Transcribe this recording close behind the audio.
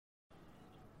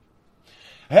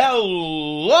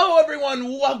Hello, everyone.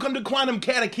 Welcome to Quantum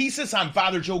Catechesis. I'm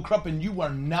Father Joe Krupp, and you are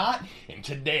not. And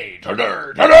today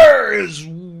is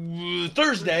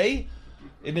Thursday,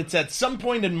 and it's at some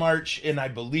point in March, and I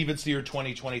believe it's the year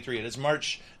 2023. It is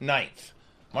March 9th.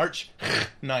 March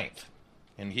 9th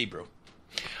in Hebrew.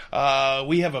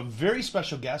 We have a very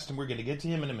special guest, and we're going to get to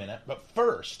him in a minute. But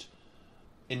first,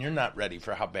 and you're not ready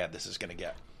for how bad this is going to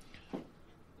get,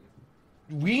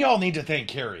 we all need to thank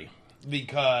Carrie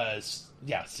because...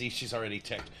 Yeah, see, she's already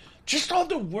ticked. Just all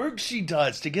the work she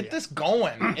does to get this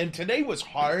going. And today was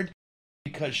hard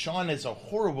because Sean is a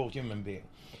horrible human being.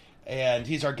 And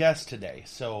he's our guest today.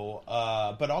 So,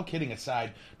 but all kidding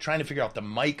aside, trying to figure out the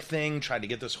mic thing, trying to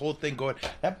get this whole thing going.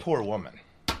 That poor woman.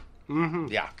 Mm-hmm.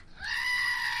 Yeah.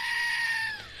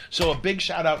 So a big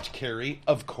shout out to Carrie,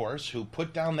 of course, who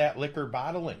put down that liquor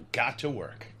bottle and got to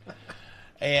work.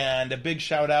 And a big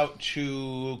shout out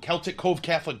to Celtic Cove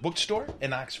Catholic Bookstore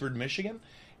in Oxford, Michigan,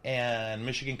 and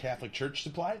Michigan Catholic Church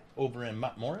Supply over in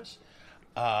Mott Morris.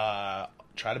 Try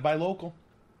to buy local.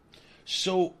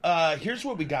 So here's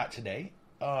what we got today.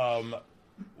 One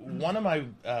of my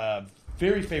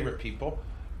very favorite people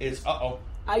is,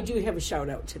 I do have a shout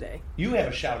out today. You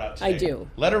have a shout out today. I do.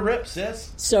 Let her rip,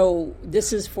 sis. So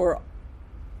this is for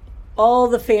all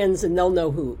the fans, and they'll know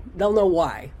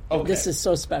why. Okay. This is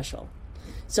so special.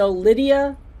 So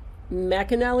Lydia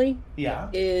McAnally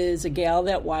is a gal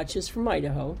that watches from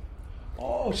Idaho.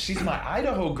 Oh, she's my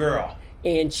Idaho girl.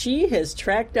 And she has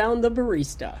tracked down the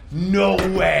barista. No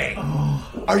way.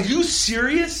 Are you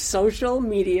serious? Social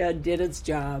media did its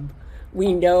job.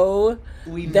 We know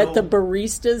that the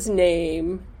barista's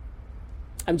name...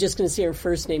 I'm just going to say her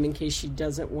first name in case she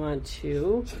doesn't want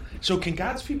to. So can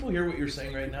God's people hear what you're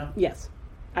saying right now? Yes.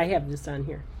 I have this on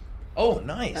here. Oh,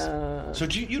 nice. So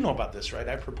do you know about this, right?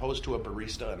 I proposed to a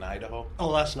barista in Idaho.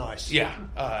 Oh, that's nice. Yeah.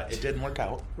 It didn't work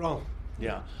out. Wrong.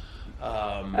 Yeah.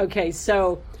 Okay,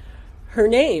 so her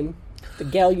name, the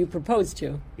gal you proposed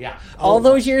to. Yeah. All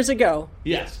those years ago.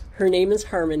 Yes. Her name is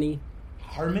Harmony.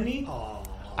 Harmony? Oh.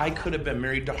 I could have been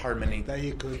married to Harmony. There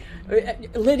you go.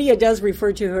 Lydia does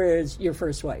refer to her as your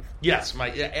first wife. Yes,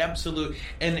 absolute.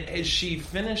 And is she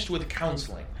finished with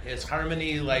counseling? Is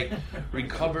Harmony,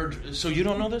 recovered? So you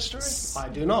don't know this story? I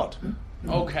do not.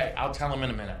 Okay, I'll tell him in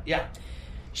a minute. Yeah.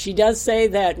 She does say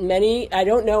that I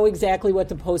don't know exactly what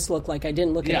the post looked like. I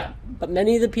didn't look it up. But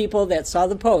many of the people that saw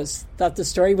the post thought the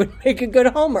story would make a good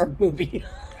Hallmark movie.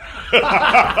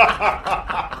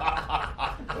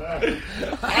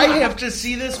 I have to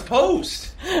see this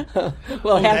post.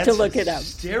 We'll have to look it up.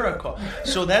 Hysterical.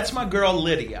 So that's my girl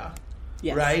Lydia,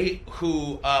 yes. Right?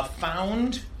 Who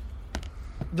found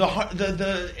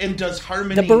the and does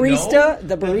Harmony the barista? Know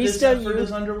the barista. This effort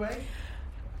is underway.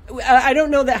 I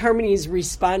don't know that Harmony's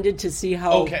responded to see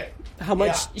how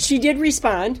much she did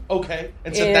respond. Okay,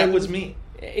 and so that was me.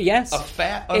 Yes. A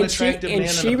fat, unattractive man in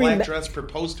a black dress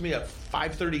proposed to me at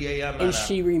 5:30 a.m. And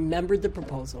she remembered the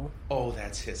proposal. Oh,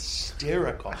 that's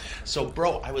hysterical. So,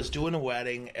 bro, I was doing a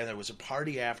wedding, and there was a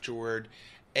party afterward,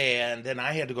 and then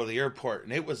I had to go to the airport,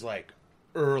 and it was,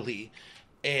 early.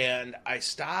 And I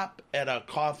stopped at a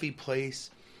coffee place,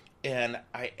 and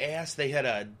I asked, they had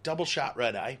a double shot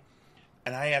red eye,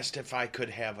 and I asked if I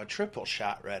could have a triple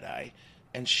shot red eye,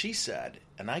 and she said,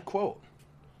 and I quote,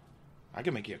 "I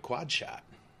can make you a quad shot."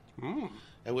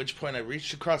 At which point I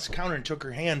reached across the counter and took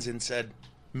her hands and said,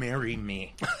 "Marry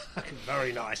me."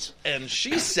 Very nice. And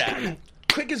she said,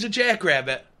 quick as a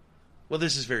jackrabbit, "Well,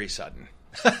 this is very sudden.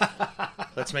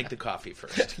 Let's make the coffee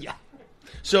first." Yeah.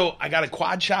 So I got a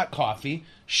quad shot coffee.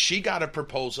 She got a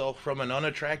proposal from an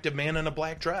unattractive man in a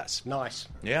black dress. Nice.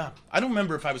 Yeah. I don't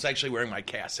remember if I was actually wearing my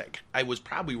cassock. I was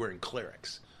probably wearing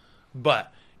clerics.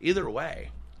 But either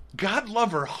way, God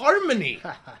love her, Harmony.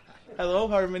 Hello,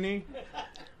 Harmony.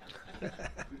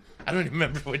 I don't even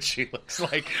remember what she looks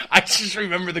like. I just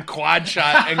remember the quad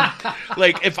shot. And,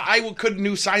 if I couldn't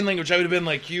do sign language, I would have been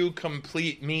like, "You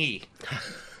complete me."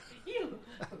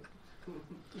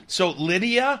 So,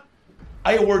 Lydia,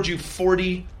 I award you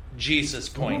 40 Jesus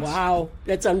points. Wow,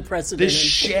 that's unprecedented. This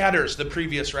shatters the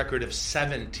previous record of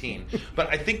 17. But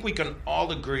I think we can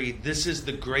all agree this is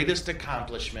the greatest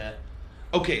accomplishment.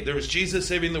 Okay, there was Jesus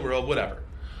saving the world, whatever.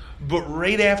 But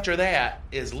right after that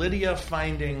is Lydia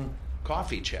finding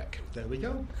coffee chick. There we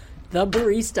go. The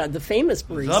barista, the famous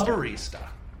barista. The barista.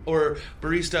 Or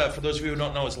barista, for those of you who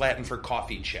don't know, is Latin for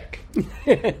coffee chick.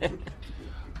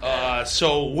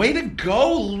 So way to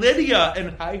go, Lydia.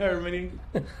 And hi, Harmony.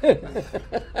 I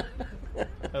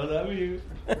love you.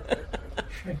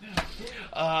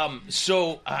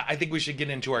 I think we should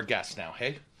get into our guest now,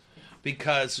 hey?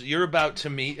 Because you're about to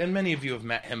meet, and many of you have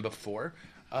met him before.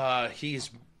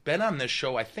 He's been on this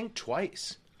show, I think,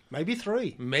 twice. Maybe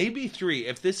 3. Maybe 3.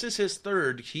 If this is his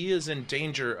 3rd, he is in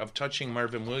danger of touching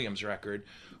Marvin Williams' record,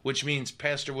 which means,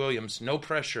 Pastor Williams, no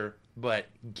pressure, but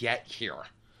get here.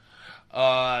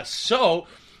 So,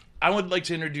 I would like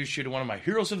to introduce you to one of my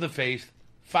heroes of the faith,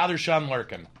 Father Sean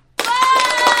Larkin.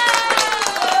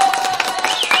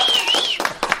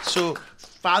 So,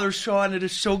 Father Sean, it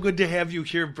is so good to have you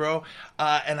here, bro.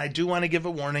 And I do want to give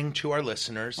a warning to our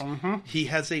listeners. Mm-hmm. He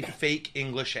has a fake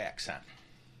English accent.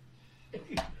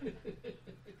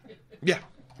 Yeah.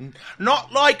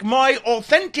 Not like my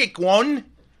authentic one.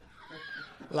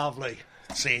 Lovely.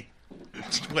 See?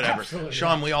 Whatever. Absolutely.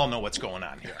 Sean, we all know what's going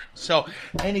on here. So,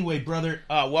 anyway, brother,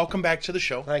 welcome back to the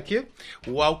show. Thank you.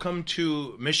 Welcome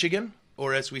to Michigan,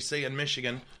 or as we say in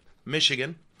Michigan,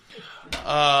 Michigan.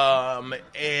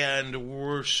 And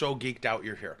we're so geeked out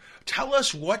you're here. Tell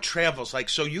us what travel's like.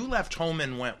 So you left home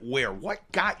and went where? What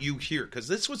got you here? Because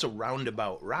this was a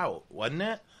roundabout route, wasn't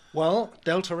it? Well,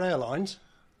 Delta Airlines.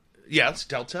 Yes,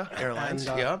 Delta Airlines,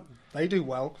 yeah. They do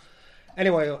well.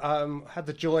 Anyway, had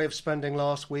the joy of spending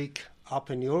last week up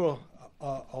in your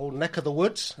old neck of the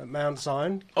woods at Mount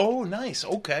Zion. Oh, nice.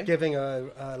 Okay. Giving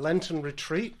a Lenten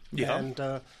retreat. Yeah.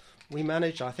 And we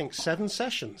managed, I think, 7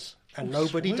 sessions. And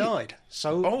nobody died.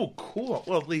 So. Oh, cool.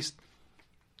 Well, at least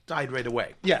died right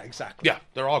away. Yeah, exactly. Yeah,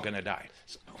 they're all going to die.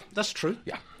 So, that's true.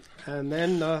 Yeah. And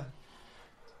then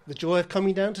the joy of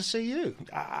coming down to see you.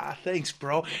 Thanks,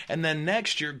 bro. And then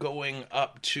next you're going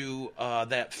up to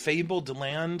that fabled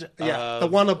land. Yeah, the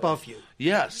one above you.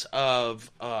 Yes, of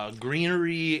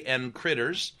greenery and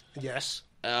critters. Yes.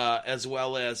 As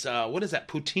well as, what is that,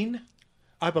 poutine?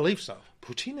 I believe so.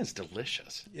 Poutine is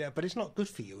delicious. Yeah, but it's not good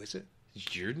for you, is it?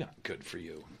 You're not good for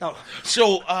you. Oh.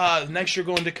 So, next you're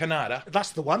going to Canada.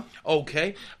 That's the one.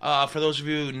 Okay. For those of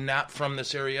you not from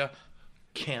this area,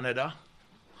 Canada.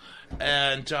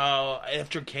 And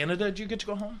after Canada, did you get to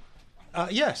go home?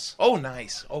 Yes. Oh,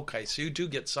 nice. Okay, so you do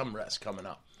get some rest coming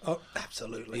up. Oh,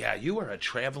 absolutely. Yeah, you are a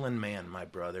traveling man, my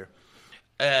brother.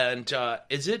 And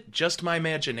is it just my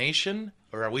imagination,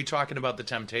 or are we talking about the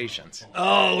Temptations?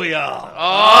 Oh, we are.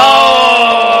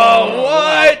 Oh,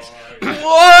 what?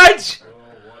 What?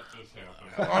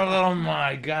 Oh,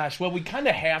 my gosh. Well, we kind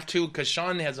of have to, because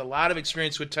Sean has a lot of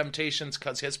experience with Temptations,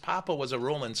 because his papa was a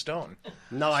Rolling Stone.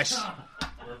 Nice.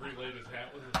 Wherever he laid his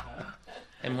hat was his home.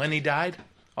 And when he died,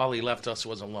 all he left us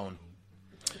was alone.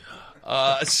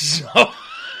 So...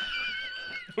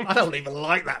 I don't even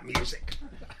like that music.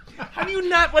 How do you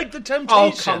not like the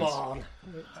Temptations? Oh, come on.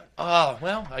 Oh,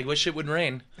 well, I wish it would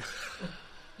rain.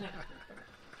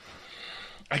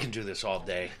 I can do this all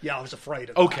day. Yeah, I was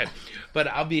afraid of Okay, that. but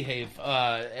I'll behave,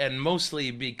 and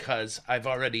mostly because I've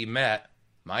already met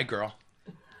my girl.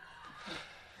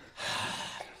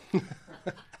 Her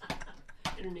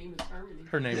name is Harmony.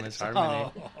 Her name is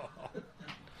Harmony. Oh.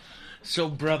 So,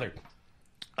 brother,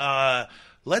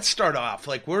 let's start off.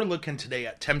 Like, we're looking today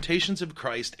at Temptations of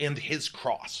Christ and His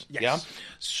cross. Yes. Yeah.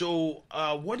 So,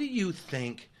 what do you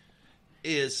think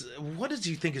is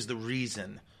the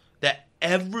reason that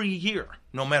every year,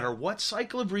 no matter what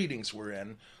cycle of readings we're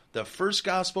in, the first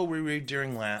gospel we read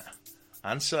during Lent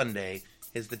on Sunday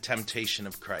is the Temptation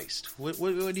of Christ? What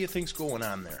do you think's going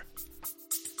on there?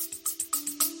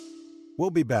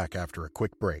 We'll be back after a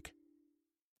quick break.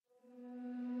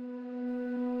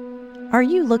 Are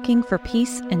you looking for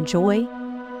peace and joy?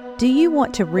 Do you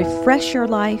want to refresh your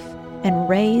life and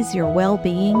raise your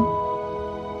well-being?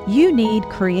 You need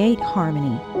Create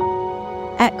Harmony.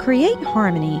 At Create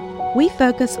Harmony, we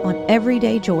focus on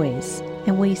everyday joys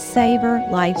and we savor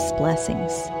life's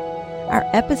blessings. Our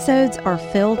episodes are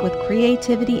filled with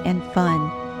creativity and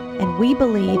fun, and we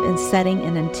believe in setting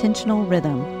an intentional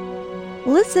rhythm.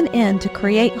 Listen in to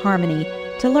Create Harmony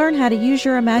to learn how to use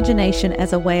your imagination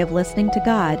as a way of listening to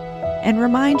God and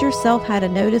remind yourself how to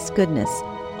notice goodness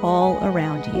all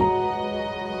around you.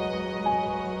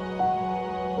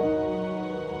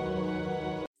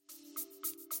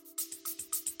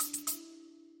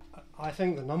 I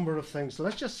think the number of things.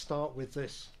 Let's just start with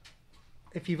this.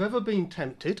 If you've ever been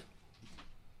tempted.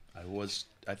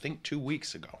 I think 2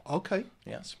 weeks ago. Okay.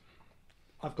 Yes.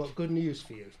 I've got good news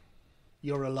for you.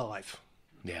 You're alive.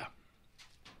 Yeah.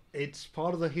 It's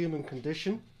part of the human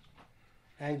condition.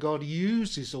 And God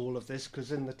uses all of this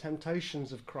because in the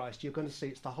Temptations of Christ, you're going to see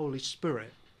it's the Holy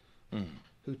Spirit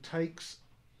who takes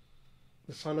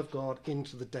the Son of God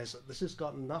into the desert. This has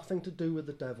got nothing to do with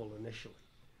the devil initially.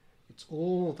 It's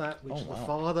all that which the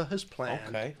Father has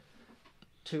planned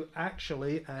to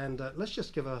actually, and let's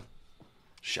just give a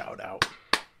shout out.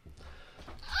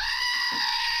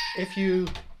 If you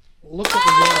look at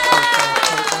the water,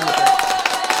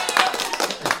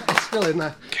 it's still in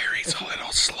there. Carry He's a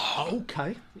little slow.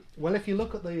 Okay. Well, if you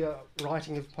look at the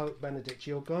writing of Pope Benedict,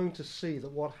 you're going to see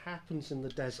that what happens in the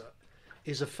desert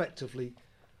is effectively,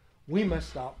 we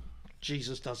messed up,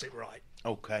 Jesus does it right.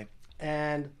 Okay.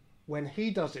 And when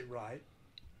he does it right,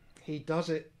 he does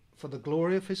it for the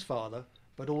glory of his Father,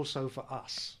 but also for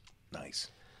us. Nice.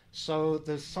 So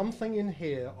there's something in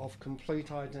here of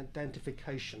complete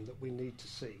identification that we need to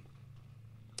see.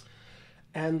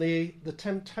 And the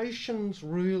temptations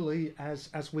really, as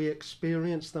we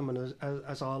experience them and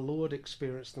as our Lord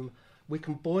experienced them, we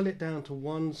can boil it down to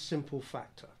one simple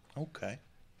factor. Okay.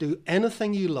 Do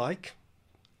anything you like,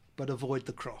 but avoid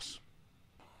the cross.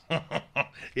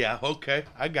 Yeah, okay.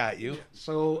 I got you.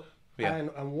 So, Yeah.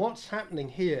 and what's happening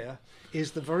here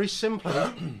is the very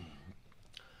simple...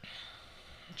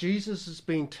 Jesus is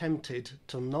being tempted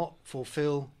to not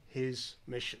fulfill his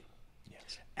mission.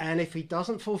 Yes. And if he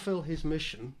doesn't fulfill his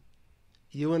mission,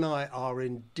 you and I are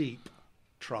in deep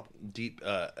trouble. Deep,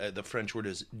 the French word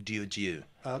is Dieu.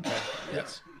 Okay.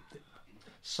 Yes.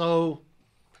 So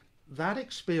that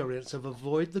experience of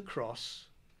avoid the cross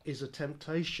is a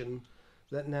temptation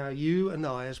that now you and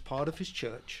I, as part of his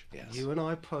church, Yes. you and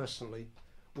I personally,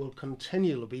 will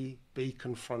continually be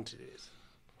confronted with.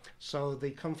 So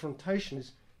the confrontation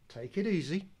is take it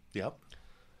easy, Yep.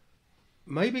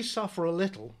 maybe suffer a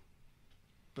little,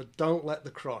 but don't let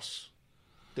the cross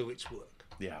do its work.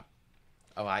 Yeah.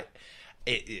 Oh,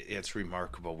 it's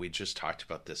remarkable. We just talked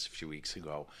about this a few weeks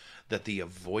ago, that the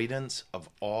avoidance of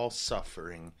all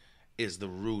suffering is the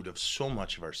root of so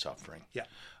much of our suffering. Yeah.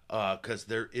 Because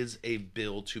there is a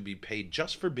bill to be paid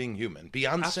just for being human,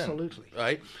 beyond Absolutely. sin.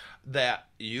 Right? That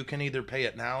you can either pay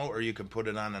it now or you can put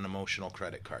it on an emotional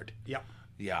credit card. Yeah.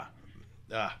 Yeah.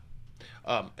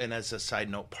 And as a side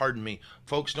note, pardon me,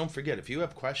 folks, don't forget, if you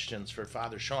have questions for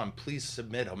Father Sean, please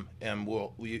submit them, and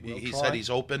he try. said he's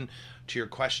open to your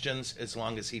questions as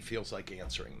long as he feels like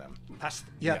answering them.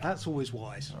 That's always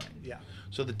wise. Right. Yeah.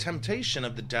 So the temptation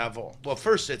of the devil, well,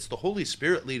 first it's the Holy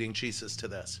Spirit leading Jesus to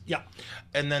this. Yeah.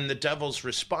 And then the devil's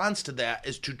response to that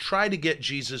is to try to get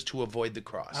Jesus to avoid the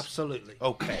cross. Absolutely.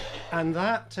 Okay. And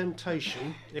that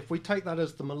temptation, if we take that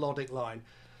as the melodic line,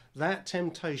 that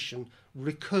temptation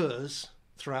recurs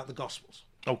throughout the Gospels.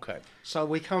 Okay. So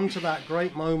we come to that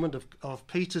great moment of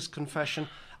Peter's confession.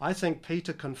 I think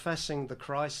Peter confessing the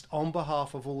Christ on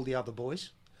behalf of all the other boys.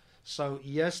 So,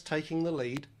 yes, taking the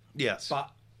lead. Yes.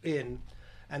 But in.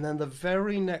 And then the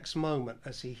very next moment,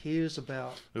 as he hears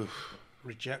about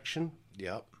rejection,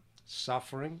 Yep.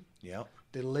 suffering, Yep.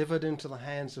 delivered into the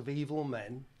hands of evil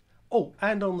men. Oh,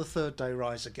 and on the third day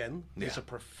rise again. There's Yeah. a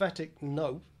prophetic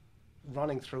note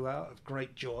running throughout of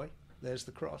great joy. There's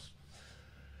the cross.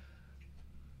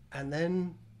 And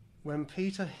then when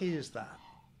Peter hears that,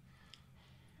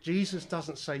 Jesus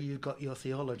doesn't say you got your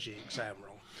theology exam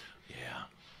wrong. Yeah.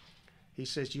 He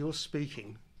says you're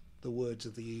speaking the words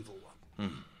of the evil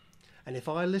one. And if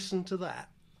I listen to that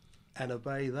and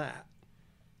obey that,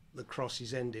 the cross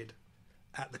is ended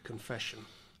at the confession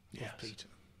Yes. of Peter.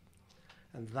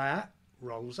 And that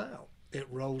rolls out. It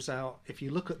rolls out. If you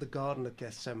look at the Garden of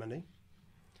Gethsemane,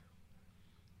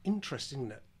 interesting,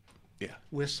 isn't it? Yeah.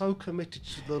 We're so committed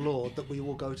to the Lord that we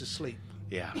will go to sleep.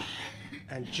 Yeah.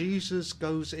 And Jesus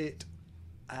goes it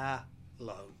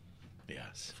alone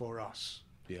Yes. for us.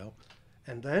 Yep.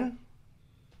 And then,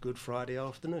 Good Friday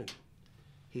afternoon,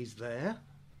 he's there.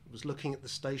 I was looking at the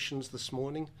stations this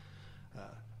morning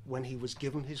when he was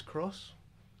given his cross,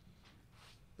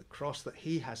 the cross that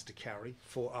he has to carry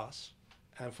for us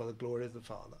and for the glory of the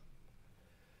Father.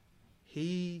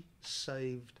 He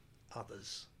saved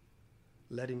others.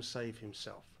 Let him save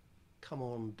himself. Come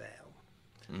on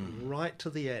down. Right to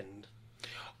the end.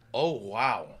 Oh,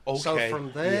 wow. Okay. So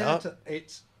from there, Yep.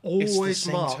 it's always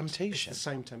same marked. temptation. It's the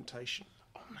same temptation.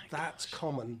 Oh my That's gosh.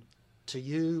 common to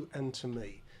you and to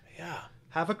me. Yeah.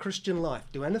 Have a Christian life.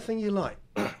 Do anything you like.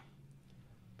 But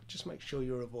just make sure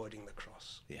you're avoiding the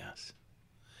cross. Yes.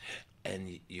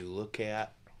 And you look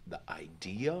at the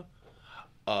idea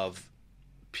of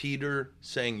Peter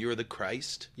saying, "You're the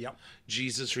Christ." Yep.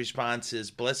 Jesus' response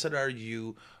is, "Blessed are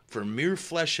you, for mere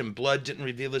flesh and blood didn't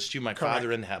reveal this to you, my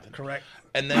Father in heaven." Correct.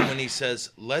 And then when he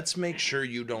says, "Let's make sure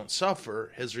you don't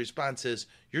suffer," his response is,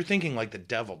 "You're thinking like the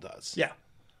devil does." Yeah.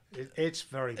 It's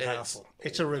very powerful.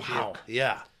 It's a rebuke. Wow.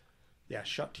 Yeah. Yeah,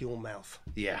 shut your mouth.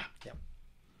 Yeah. Yep.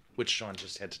 Which Sean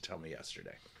just had to tell me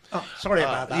yesterday. Oh, sorry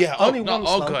about that. Yeah, Only no, once,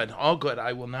 all though. good, all good.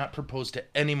 I will not propose to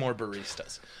any more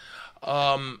baristas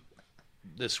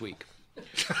this week.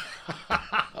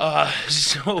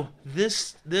 So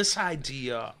this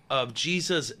idea of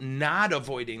Jesus not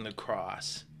avoiding the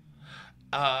cross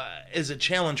is a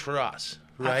challenge for us,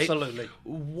 right? Absolutely.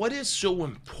 What is so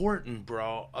important,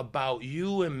 bro, about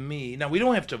you and me? Now, we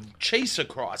don't have to chase a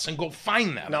cross and go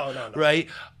find them. No. Right?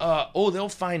 They'll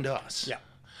find us. Yeah.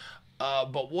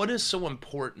 But what is so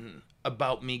important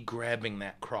about me grabbing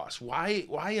that cross? Why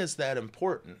is that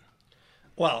important?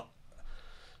 Well,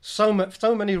 so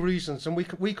many reasons, and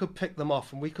we could pick them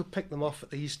off, and we could pick them off at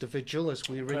the Easter Vigil as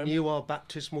we renew our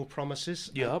baptismal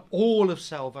promises. Yep. All of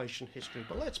salvation history,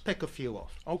 but let's pick a few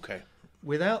off. Okay.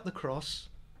 Without the cross,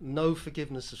 no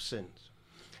forgiveness of sins.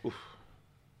 Oof.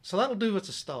 So that'll do as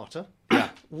a starter. Yeah.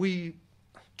 We've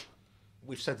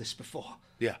said this before.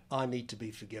 Yeah. I need to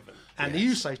be forgiven. And Yes.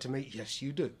 you say to me, yes,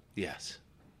 you do. Yes.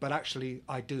 But actually,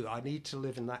 I do. I need to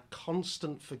live in that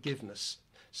constant forgiveness,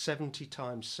 70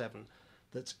 times 7.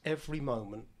 That's every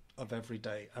moment of every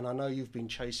day. And I know you've been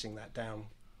chasing that down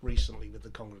recently with the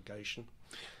congregation.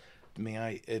 May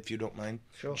I, if you don't mind?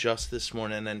 Sure. Just this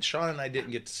morning, and Sean and I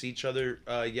didn't get to see each other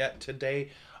yet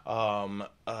today.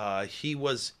 He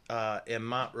was in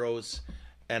Montrose,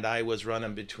 and I was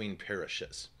running between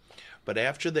parishes. But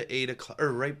after the 8 o'clock,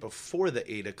 or right before the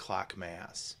 8 o'clock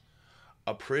Mass,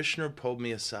 a parishioner pulled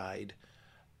me aside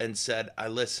and said, I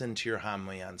listened to your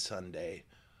homily on Sunday.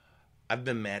 I've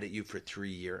been mad at you for 3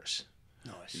 years.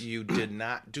 Nice. You did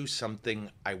not do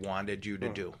something I wanted you to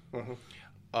do.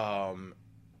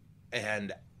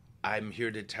 And I'm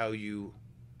here to tell you,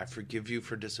 I forgive you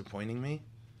for disappointing me.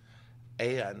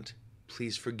 And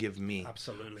please forgive me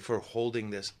Absolutely. for holding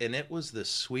this. And it was the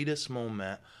sweetest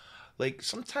moment. Like,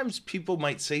 sometimes people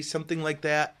might say something like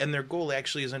that, and their goal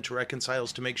actually isn't to reconcile,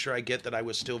 is to make sure I get that I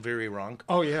was still very wrong.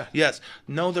 Oh, yeah. Yes.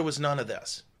 No, there was none of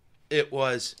this. It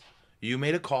was, you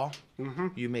made a call. Mm-hmm.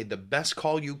 You made the best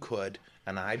call you could,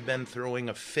 and I've been throwing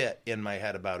a fit in my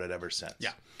head about it ever since.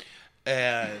 Yeah.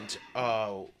 And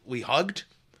we hugged,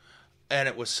 and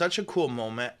it was such a cool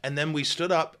moment. And then we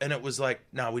stood up, and it was like,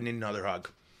 no, we need another hug.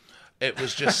 It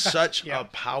was just such a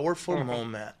powerful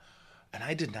moment. And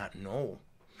I did not know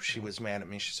she was mad at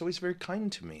me. She's always very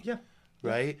kind to me. Yeah.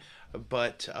 Right?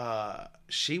 But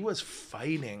she was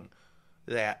fighting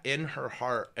that in her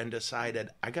heart and decided,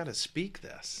 I got to speak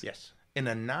this. Yes. In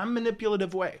a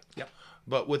non-manipulative way. Yep.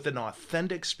 But with an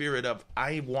authentic spirit of,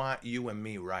 I want you and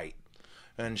me right.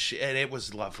 And it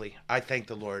was lovely. I thank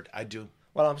the Lord. I do.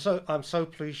 Well, I'm so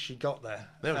pleased she got there.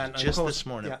 That was and just of course, this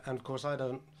morning. Yeah, and of course I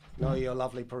don't know your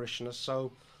lovely parishioners,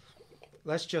 so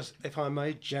let's just, if I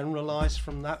may, generalize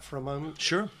from that for a moment.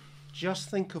 Sure. Just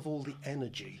think of all the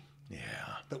energy Yeah.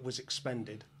 that was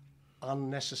expended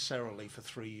unnecessarily for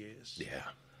 3 years. Yeah.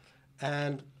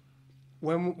 And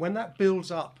when that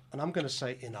builds up, and I'm going to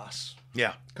say in us,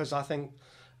 Yeah. because I don't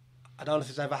know if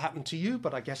it's ever happened to you,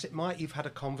 but I guess it might. You've had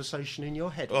a conversation in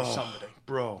your head with somebody.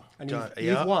 Bro. And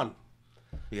you've won.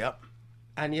 Yep.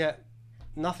 And yet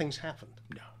nothing's happened.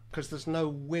 No. Because there's no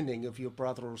winning of your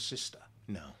brother or sister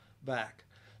No. back.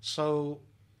 So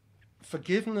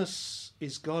forgiveness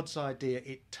is God's idea.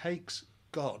 It takes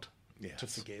God to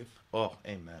Yes. forgive. Oh,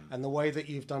 amen. And the way that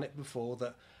you've done it before,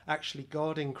 that actually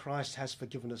God in Christ has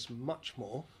forgiven us much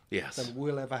more Yes. than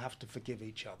we'll ever have to forgive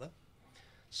each other.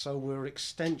 So we're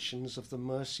extensions of the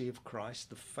mercy of Christ,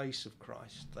 the face of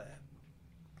Christ there.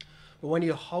 But when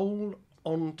you hold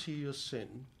on to your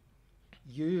sin,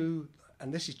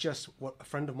 and this is just what a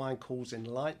friend of mine calls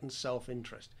enlightened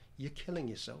self-interest, you're killing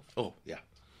yourself. Oh, yeah.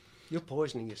 You're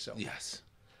poisoning yourself. Yes.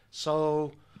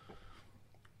 So,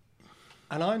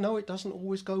 and I know it doesn't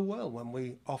always go well when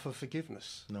we offer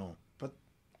forgiveness, No. but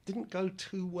it didn't go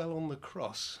too well on the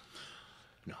cross.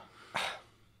 No.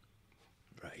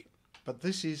 Right. But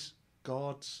this is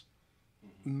God's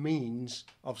means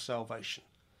of salvation.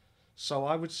 So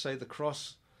I would say the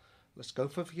cross, let's go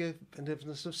for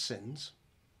forgiveness of sins.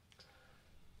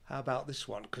 How about this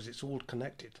one? Because it's all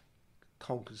connected.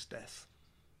 Conquers death.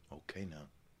 Okay, now.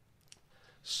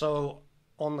 So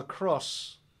on the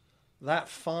cross, that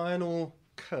final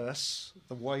curse,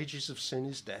 the wages of sin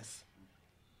is death,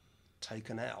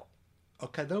 taken out.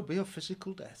 Okay, there'll be a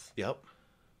physical death. Yep.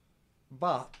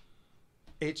 But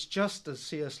it's just, as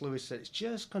C.S. Lewis said, it's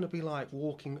just going to be like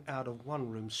walking out of one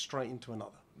room straight into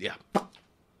another. Yeah.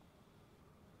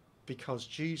 Because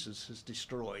Jesus has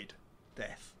destroyed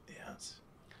death. Yes.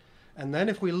 And then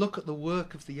if we look at the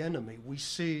work of the enemy, we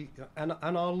see, and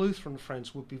our Lutheran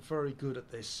friends would be very good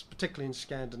at this, particularly in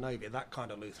Scandinavia, that kind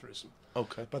of Lutheranism.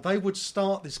 Okay. But they would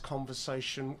start this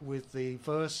conversation with the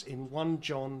verse in 1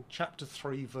 John chapter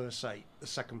 3, verse 8, the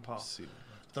second part. See.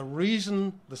 The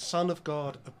reason the Son of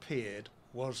God appeared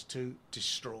was to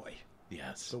destroy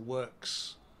Yes. the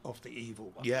works of the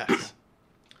evil one. Yes.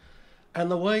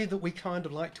 And the way that we kind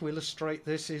of like to illustrate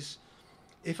this is,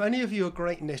 if any of you are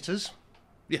great knitters,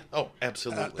 Yeah. Oh,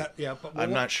 absolutely. But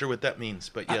I'm not sure what that means,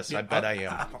 but yes, I bet I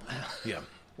am. Yeah.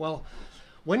 Well,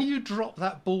 when you drop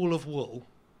that ball of wool,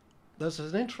 there's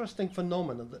an interesting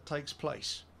phenomenon that takes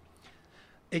place.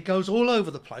 It goes all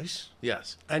over the place.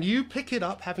 Yes. And you pick it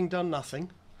up having done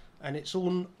nothing, and it's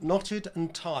all knotted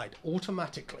and tied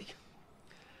automatically.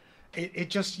 It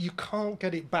just, you can't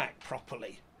get it back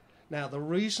properly. Now, the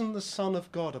reason the Son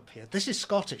of God appeared, this is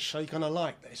Scottish, so you're going to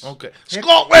like this. Okay.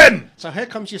 Scotland! So here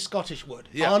comes your Scottish word.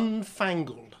 Yeah.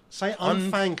 Unfangled. Say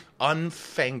unfangled.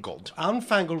 Unfangled.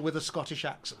 Unfangled with a Scottish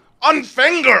accent.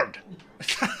 Unfingered!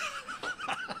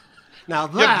 Now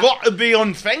that, You've got to be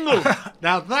unfangled.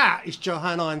 now that is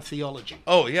Johannine theology.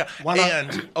 Oh, yeah. Why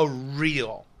not? A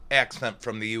real accent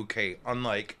from the UK,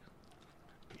 unlike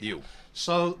you.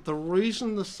 So the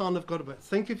reason the Son of God appeared,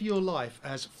 think of your life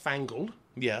as fangled.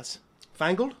 Yes.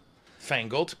 Fangled.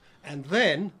 Fangled. And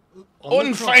then...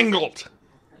 on the cross, Unfangled.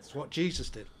 that's what Jesus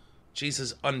did.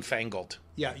 Jesus unfangled.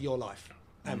 Yeah, your life.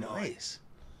 And mine. Nice.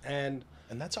 And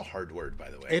that's a hard word, by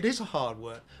the way. it is a hard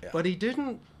word. Yeah. But he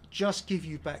didn't just give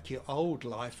you back your old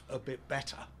life a bit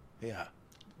better. Yeah.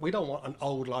 We don't want an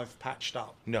old life patched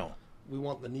up. No. We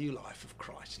want the new life of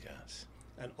Christ. Yes.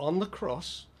 And on the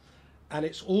cross, and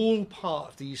it's all part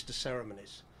of the Easter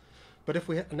ceremonies. But if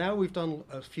now we've done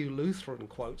a few Lutheran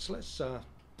quotes, let's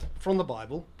from the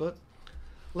Bible, but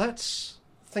let's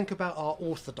think about our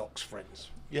Orthodox friends.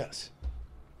 Yes.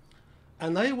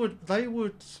 And they would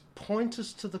point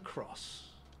us to the cross,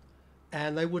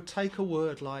 and they would take a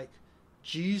word like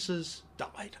Jesus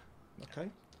died. Okay?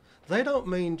 They don't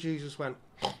mean Jesus went,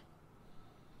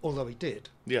 although he did,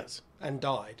 Yes. and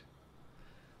died.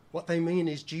 What they mean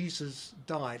is Jesus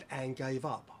died and gave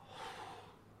up.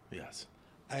 Yes.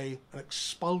 An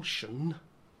expulsion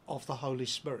of the Holy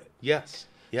Spirit. Yes.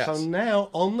 Yes. So now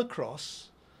on the cross,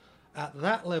 at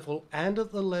that level and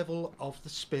at the level of the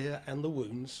spear and the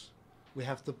wounds, we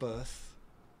have the birth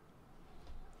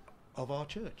of our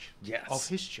church. Yes. Of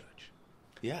his church.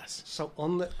 Yes. So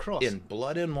on that cross. In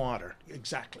blood and water.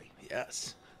 Exactly.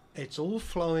 Yes. It's all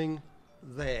flowing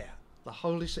there. The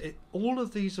Holy Spirit. All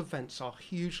of these events are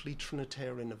hugely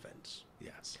Trinitarian events.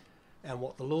 Yes. And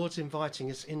what the Lord's inviting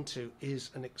us into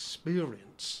is an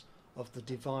experience of the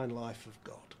divine life of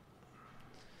God.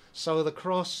 So the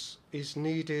cross is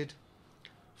needed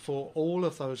for all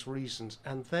of those reasons.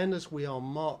 And then as we are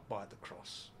marked by the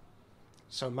cross.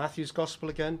 So Matthew's Gospel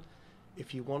again,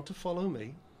 if you want to follow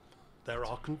me, there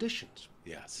are conditions.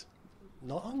 Yes.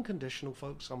 Not unconditional,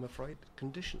 folks, I'm afraid.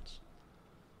 Conditions.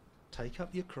 Take up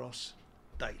your cross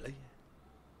daily.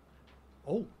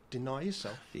 Oh, deny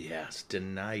yourself. Yes.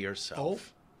 Deny yourself.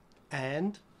 Oh,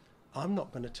 and I'm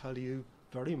not going to tell you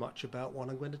very much about what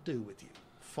I'm going to do with you.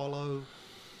 Follow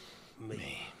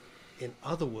me. In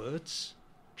other words,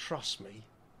 trust me,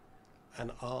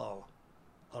 and I'll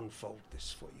unfold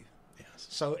this for you. Yes.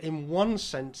 So in one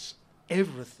sense,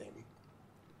 everything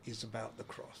is about the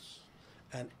cross.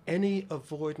 And any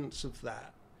avoidance of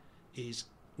that is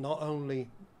not only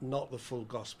not the full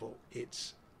gospel,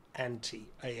 it's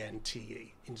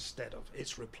anti-A-N-T-E instead of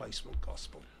its replacement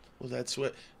gospel. Well, that's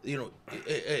what,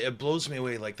 it blows me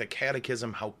away, like the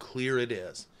catechism, how clear it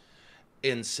is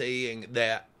in saying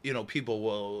that, people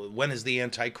will, when is the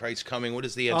Antichrist coming? What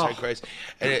is the Antichrist?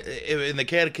 And the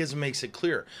catechism makes it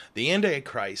clear. The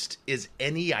Antichrist is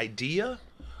any idea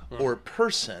or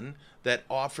person that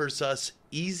offers us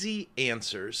easy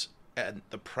answers at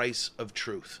the price of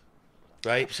truth.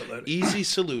 Right? Absolutely. Easy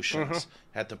solutions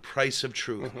at the price of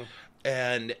truth.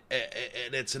 And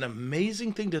it's an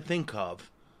amazing thing to think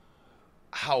of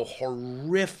how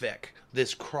horrific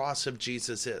this cross of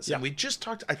Jesus is. Yeah. And we just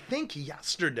talked, I think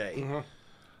yesterday,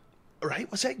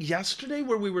 right? Was that yesterday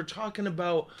where we were talking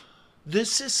about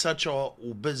this is such a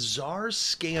bizarre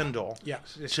scandal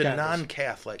to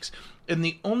non-Catholics. And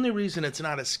the only reason it's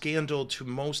not a scandal to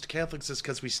most Catholics is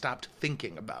because we stopped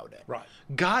thinking about it. Right.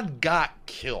 God got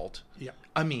killed. Yeah.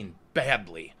 I mean,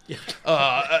 badly. Yeah.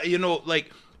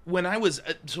 Like when I was,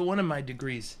 so one of my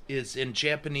degrees is in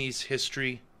Japanese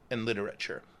history and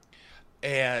literature.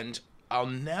 And I'll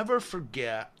never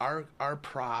forget our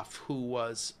prof who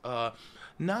was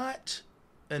not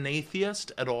an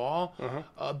atheist at all,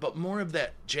 but more of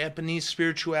that Japanese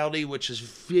spirituality, which is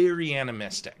very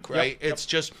animistic, right? Yep. It's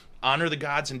just honor the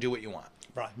gods and do what you want.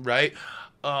 Right.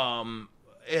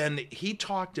 And he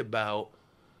talked about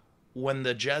when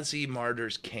the Jezi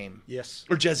martyrs came. Yes.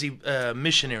 Or Jezi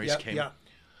missionaries came. Yeah.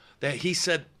 That he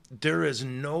said, there is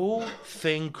no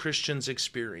thing Christians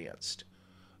experienced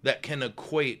that can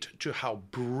equate to how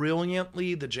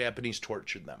brilliantly the Japanese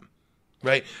tortured them.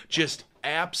 Right? Just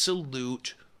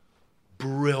absolute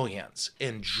brilliance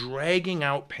in dragging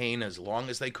out pain as long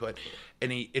as they could.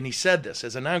 And he said this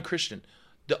as a non-Christian,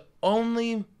 the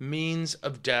only means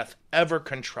of death ever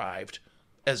contrived,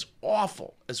 as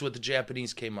awful as what the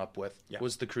Japanese came up with,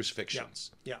 was the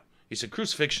crucifixions. Yeah. He said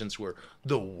crucifixions were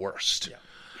the worst.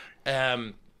 Yeah.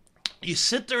 You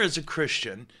sit there as a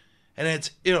Christian, and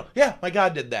it's, my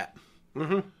God did that.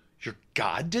 Mm-hmm. Your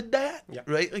God did that? Yeah.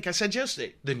 Right? Like I said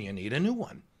yesterday, then you need a new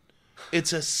one.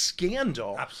 It's a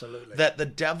scandal Absolutely. that the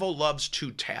devil loves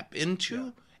to tap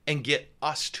into and get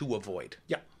us to avoid.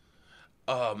 Yeah.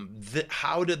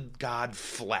 How did God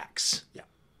flex? Yeah.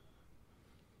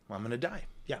 Well, I'm going to die.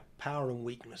 Yeah. Power and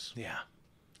weakness. Yeah.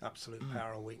 Absolute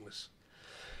power and weakness.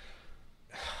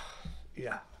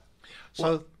 Yeah.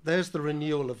 So there's the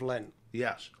renewal of Lent.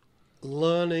 Yes.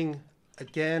 Learning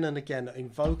again and again,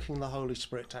 invoking the Holy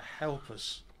Spirit to help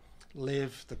us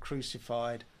live the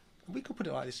crucified, we could put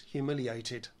it like this,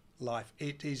 humiliated life.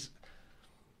 It is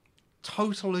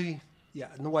totally,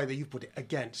 in the way that you put it,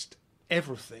 against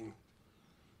everything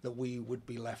that we would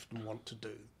be left and want to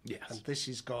do. Yes. And this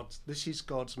is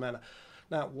God's manner.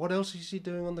 Now, what else is he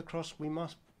doing on the cross? We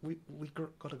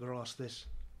got to grasp this.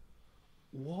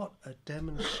 What a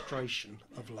demonstration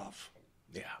of love.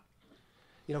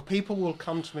 Yeah. People will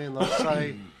come to me and they'll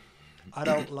say, I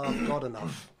don't love God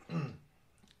enough.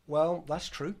 Well, that's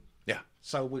true. Yeah.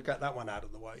 So we'll get that one out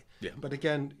of the way. Yeah. But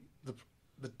again,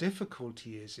 the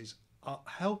difficulty is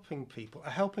helping people,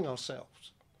 helping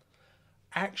ourselves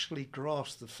actually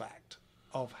grasp the fact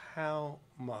of how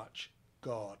much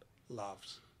God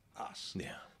loves us.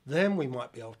 Yeah. Then we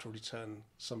might be able to return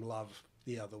some love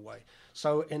the other way.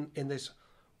 So in this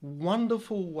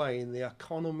wonderful way, in the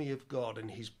economy of God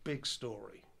and his big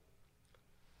story,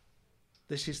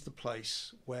 this is the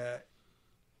place where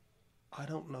I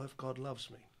don't know if God loves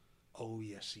me. Oh,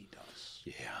 yes, he does.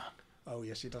 Yeah. Oh,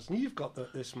 yes, he does. And you've got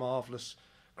this marvellous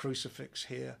crucifix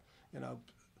here.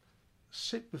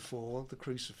 Sit before the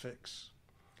crucifix.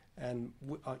 And,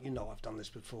 I've done this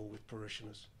before with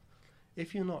parishioners.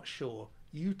 If you're not sure,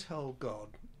 you tell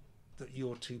God that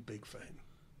you're too big for him.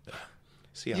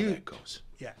 See how that goes.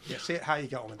 Yeah. See how you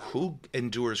get on with that. Who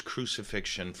endures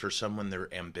crucifixion for someone they're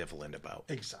ambivalent about?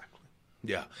 Exactly.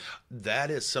 Yeah.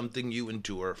 That is something you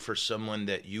endure for someone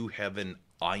that you have an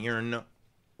iron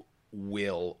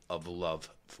will of love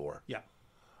for. Yeah.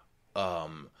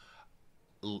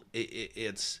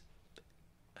 It's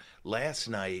last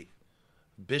night,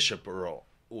 Bishop Earl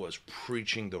was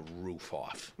preaching the roof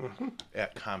off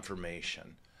at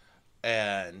confirmation.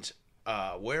 And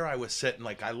where I was sitting,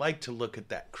 I like to look at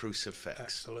that crucifix.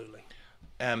 Absolutely.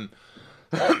 I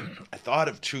thought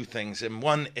of two things. And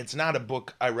one, it's not a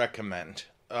book I recommend,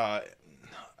 I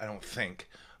don't think.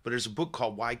 But there's a book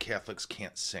called Why Catholics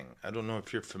Can't Sing. I don't know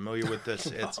if you're familiar with this.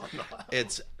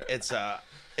 It's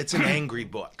an angry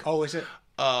book. Oh, is it?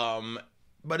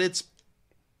 But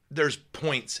there's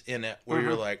points in it where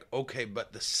you're like, okay,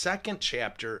 but the second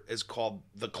chapter is called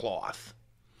The Cloth.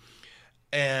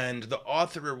 And the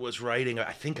author was writing,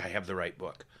 I think I have the right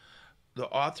book. The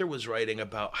author was writing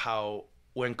about how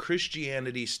when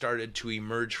Christianity started to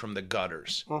emerge from the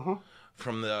gutters,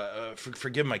 from the,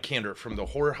 forgive my candor, from the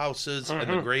whorehouses and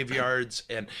the graveyards,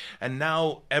 and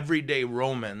now everyday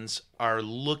Romans are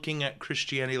looking at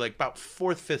Christianity like about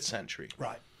 4th, 5th century.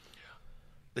 Right.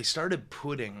 They started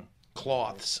putting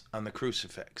cloths on the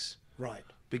crucifix. Right.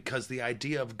 Because the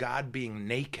idea of God being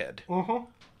naked,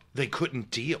 they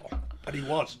couldn't deal. But he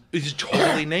was. He's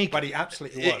totally naked. But he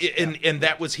absolutely was. And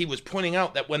that was, he was pointing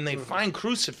out that when they find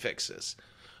crucifixes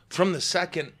from the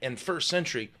 2nd and 1st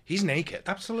century, he's naked.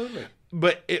 Absolutely.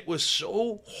 But it was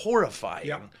so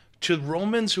horrifying to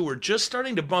Romans who were just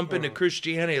starting to bump into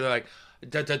Christianity. They're like,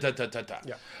 da, da, da, da, da, da.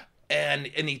 Yeah. And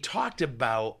he talked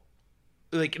about,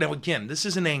 now again, this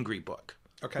is an angry book.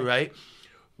 Okay. Right?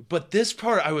 But this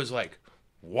part, I was like,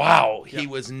 wow, he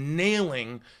was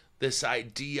nailing this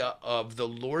idea of the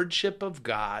lordship of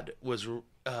God was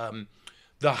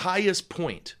the highest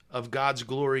point of God's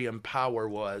glory and power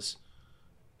was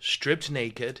stripped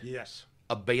naked, Yes.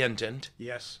 abandoned,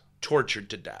 Yes. tortured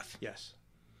to death. Yes.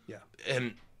 Yeah.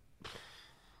 And,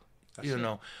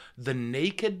 the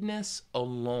nakedness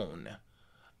alone,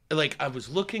 I was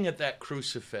looking at that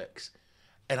crucifix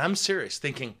and I'm serious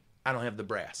thinking, I don't have the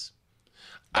brass.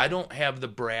 I don't have the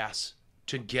brass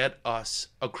to get us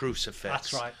a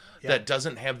crucifix. That's right. Yeah. That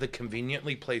doesn't have the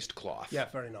conveniently placed cloth. Yeah,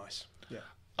 very nice. Yeah.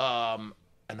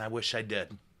 And I wish I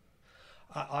did.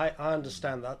 I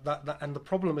understand that. And the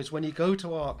problem is when you go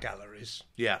to art galleries,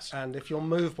 Yes. and if you're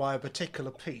moved by a particular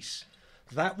piece,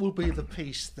 that will be the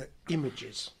piece that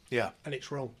images. Yeah. And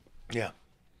it's wrong. Yeah.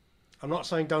 I'm not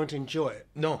saying don't enjoy it.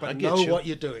 No, but I get know you. what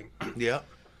you're doing. Yeah.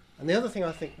 And the other thing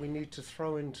I think we need to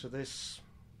throw into this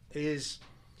is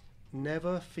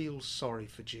never feel sorry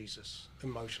for Jesus.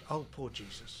 Emotion. Oh, poor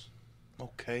Jesus.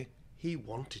 Okay. He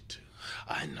wanted to.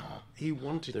 I know. He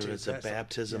wanted to. There is a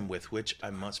baptism with which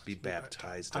I must be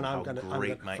baptized, and how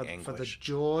great my anguish. For the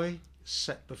joy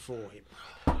set before him.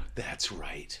 That's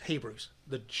right. Hebrews.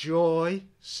 The joy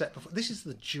set before. This is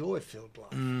the joy-filled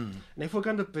life. And if we're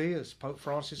going to be, as Pope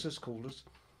Francis has called us,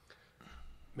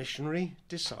 missionary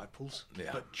disciples,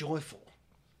 but joyful,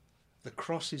 the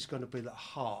cross is going to be the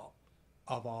heart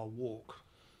of our walk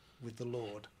with the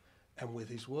Lord and with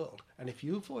his world. And if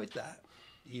you avoid that,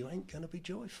 you ain't going to be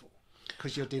joyful,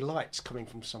 because your delight's coming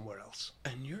from somewhere else.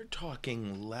 And you're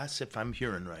talking less, if I'm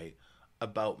hearing right,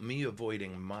 about me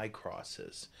avoiding my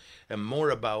crosses, and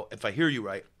more about, if I hear you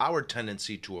right, our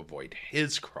tendency to avoid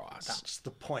his cross. That's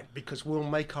the point, because we'll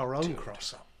make our own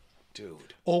cross up.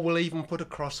 Dude. Or we'll even put a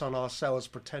cross on ourselves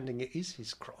pretending it is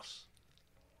his cross.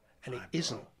 And it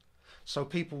isn't. So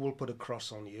people will put a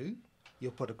cross on you.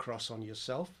 You'll put a cross on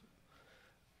yourself.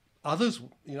 Others,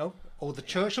 or the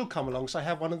church will come along and say,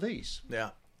 have one of these. Yeah.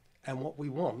 And what we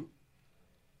want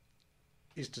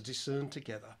is to discern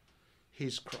together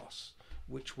his cross,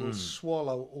 which will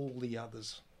swallow all the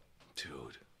others.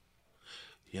 Dude.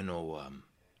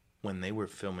 When they were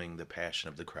filming The Passion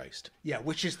of the Christ. Yeah,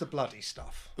 which is the bloody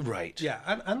stuff. Right. Yeah,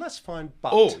 and that's fine,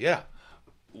 but... Oh, yeah.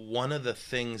 One of the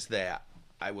things that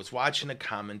I was watching a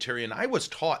commentary, and I was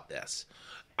taught this.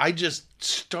 I just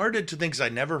started to think, because I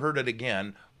never heard it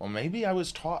again, well, maybe I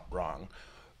was taught wrong,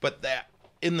 but that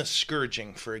in the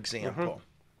scourging, for example,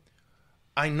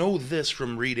 I know this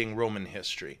from reading Roman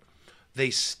history.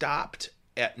 They stopped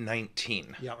at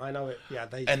 19. Yeah, I know it. Yeah,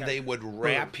 they would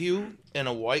wrap you in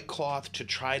a white cloth to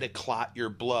try to clot your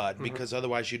blood, because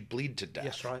otherwise you'd bleed to death.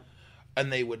 Yes, right.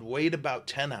 And they would wait about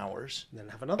 10 hours. And then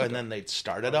have another. And then they'd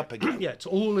start it up again. Yeah, it's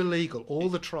all illegal. All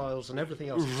the trials and everything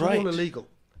else. It's all illegal.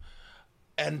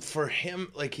 And for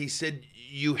him, like he said,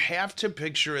 you have to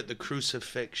picture at the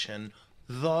crucifixion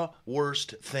the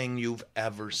worst thing you've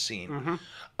ever seen.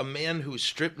 A man who's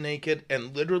stripped naked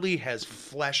and literally has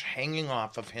flesh hanging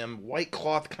off of him, white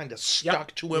cloth kind of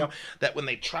stuck to him, that when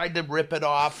they tried to rip it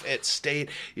off, it stayed,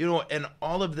 and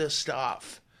all of this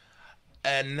stuff.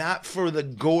 And not for the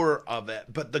gore of it,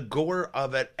 but the gore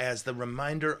of it as the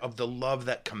reminder of the love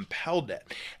that compelled it.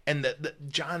 And that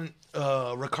John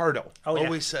Ricardo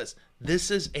always says,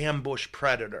 this is ambush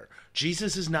predator.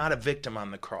 Jesus is not a victim on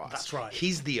the cross. That's right.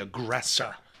 He's the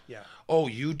aggressor. Yeah. Oh,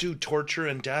 you do torture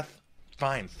and death?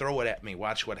 Fine, throw it at me.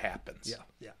 Watch what happens.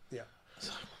 Yeah.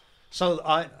 So,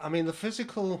 I mean, the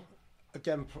physical,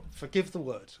 again, forgive the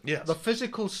word. Yes. The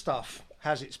physical stuff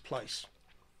has its place.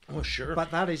 Oh, sure. But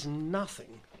that is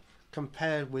nothing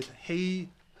compared with he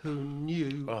who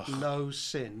knew no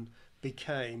sin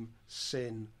became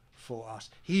sin for us.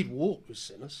 He'd walked with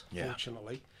sinners,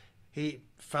 fortunately. He'd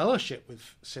fellowship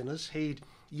with sinners. He'd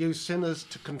use sinners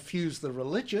to confuse the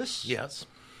religious. Yes.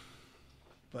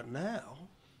 But now,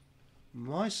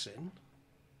 my sin,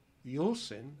 your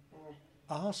sin,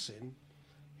 our sin,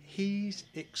 he's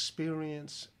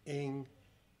experiencing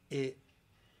it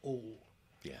all.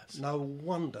 Yes. No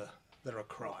wonder there are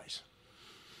cries.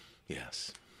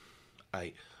 Yes.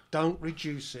 Don't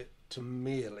reduce it to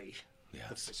merely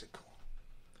the physical.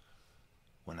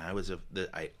 When I was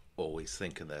I always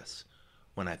think of this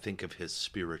when I think of his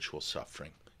spiritual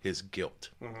suffering, his guilt.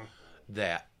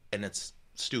 That, and it's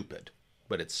stupid,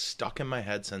 but it's stuck in my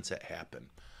head since it happened.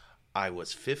 I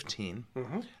was 15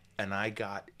 and I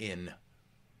got in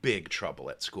big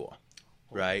trouble at school,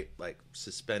 right? Like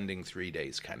suspending 3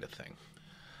 days kind of thing.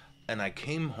 And I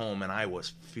came home and I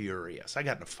was furious. I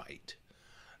got in a fight.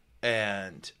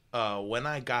 And when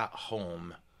I got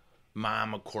home,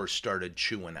 Mom, of course, started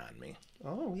chewing on me.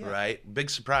 Oh, yeah. Right? Big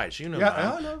surprise. Mom.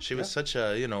 I know. She was such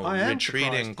a,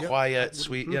 retreating, quiet,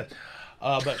 sweet. Yeah.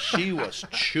 But she was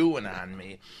chewing on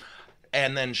me.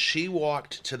 And then she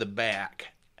walked to the back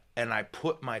and I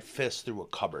put my fist through a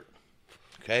cupboard.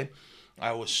 Okay?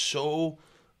 I was so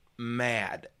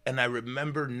mad, and I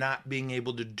remember not being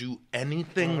able to do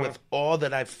anything with all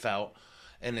that I felt,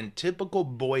 and in typical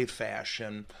boy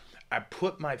fashion, I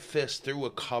put my fist through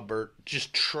a cupboard,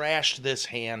 just trashed this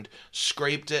hand,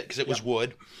 scraped it because it was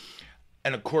wood,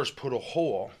 and of course put a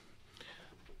hole.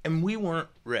 And we weren't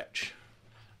rich.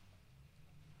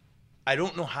 I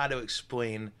don't know how to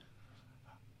explain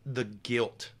the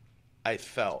guilt I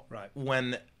felt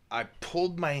when I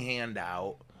pulled my hand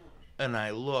out and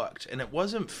I looked, and it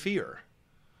wasn't fear.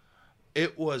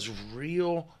 It was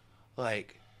real,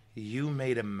 like, you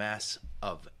made a mess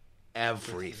of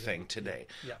everything today.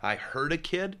 I hurt a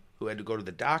kid who had to go to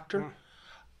the doctor.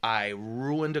 I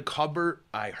ruined a cupboard.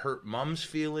 I hurt mom's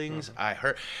feelings.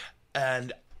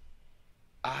 And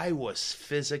I was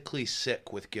physically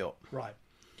sick with guilt. Right.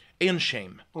 And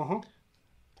shame.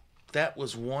 That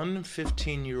was one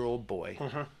 15-year-old boy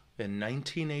in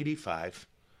 1985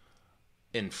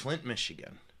 in Flint,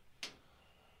 Michigan.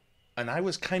 And I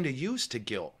was kind of used to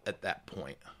guilt at that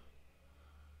point.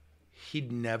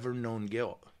 He'd never known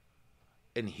guilt.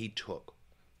 And he took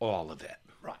all of it.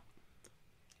 Right.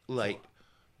 Like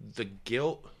the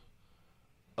guilt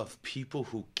of people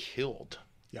who killed.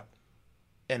 Yep.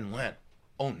 And went,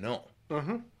 oh no.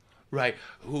 Right.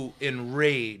 Who in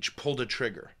rage pulled a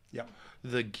trigger. Yep.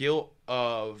 The guilt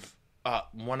of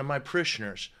one of my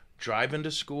parishioners driving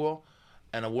to school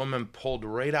and a woman pulled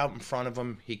right out in front of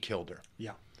him. He killed her.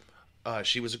 Yeah.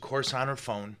 She was, of course, on her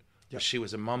phone. Yep. She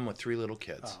was a mom with 3 little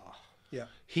kids. Yeah.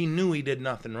 He knew he did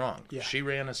nothing wrong. Yeah. She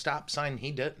ran a stop sign.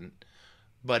 He didn't.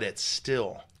 But it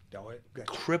still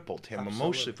crippled him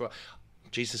emotionally.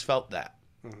 Jesus felt that.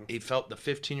 He felt the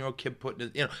 15-year-old kid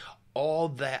putting, all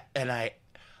that. And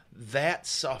that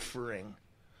suffering,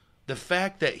 the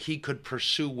fact that he could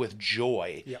pursue with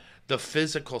joy, the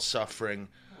physical suffering,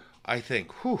 I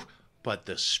think, but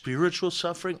the spiritual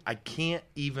suffering, I can't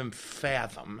even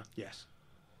fathom. Yes.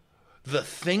 The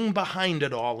thing behind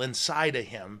it all inside of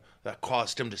him that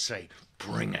caused him to say,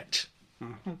 bring it.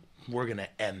 We're going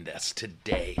to end this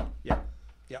today. Yeah.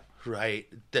 Yeah. Right?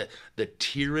 The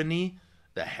tyranny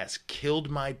that has killed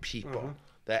my people,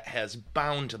 that has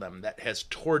bound them, that has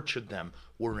tortured them,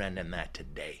 we're ending that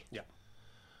today. Yeah.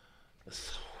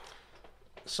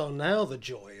 So now the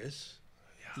joy is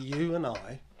you and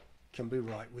I can be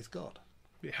right with God.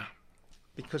 Yeah.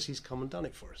 Because he's come and done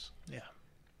it for us. Yeah.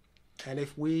 And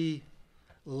if we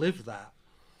live that,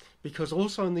 because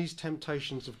also in these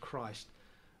temptations of Christ,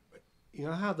 you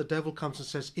know how the devil comes and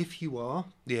says, if you are?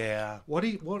 Yeah. What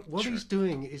he's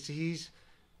doing is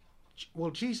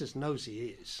Jesus knows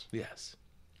he is. Yes.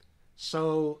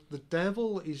 So the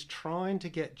devil is trying to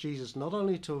get Jesus not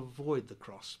only to avoid the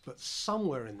cross, but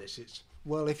somewhere in this it's,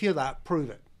 well, if you're that, prove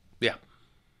it. Yeah.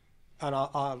 And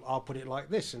I'll put it like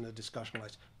this in the discussion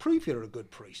like, prove you're a good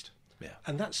priest. Yeah.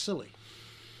 And that's silly.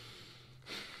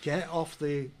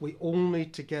 We all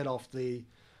need to get off the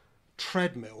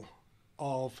treadmill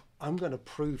of, I'm going to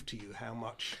prove to you how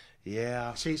much.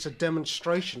 Yeah. See, it's a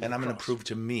demonstration. And I'm going to prove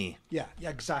to me. Yeah,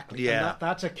 exactly. Yeah. And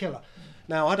that's a killer.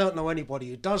 Now, I don't know anybody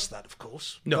who does that, of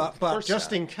course. No, but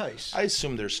just in case. I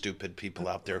assume there's stupid people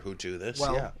out there who do this.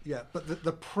 Well, yeah. But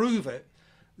the prove it,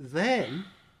 then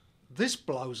this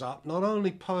blows up, not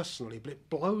only personally, but it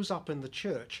blows up in the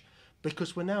church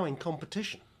because we're now in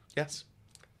competition. Yes.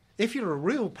 If you're a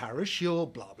real parish, you're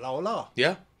blah, blah, blah.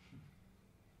 Yeah.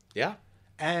 Yeah.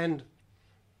 And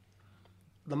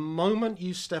the moment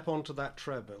you step onto that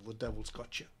treadmill, the devil's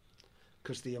got you.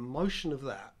 Because the emotion of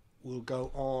that will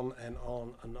go on and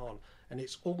on and on. And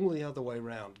it's all the other way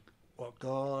around. What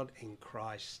God in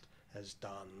Christ has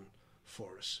done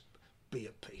for us. Be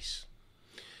at peace.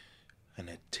 And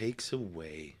it takes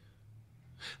away,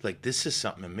 like, this is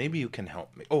something, and maybe you can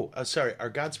help me. Oh, sorry, are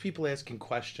God's people asking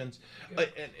questions?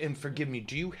 And forgive me,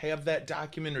 do you have that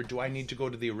document, or do I need to go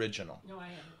to the original? No, I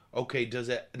haven't. Okay, does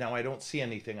it, now I don't see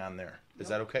anything on there. Is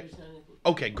that okay? There's none.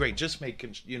 Okay, great, just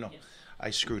making, Yes. I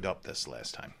screwed up this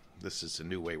last time. This is a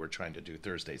new way we're trying to do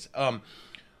Thursdays.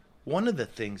 One of the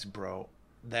things, bro,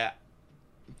 that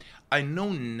I know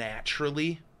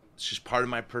naturally, it's just part of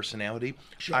my personality,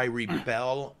 sure. I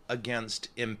rebel against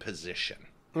imposition.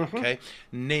 Okay?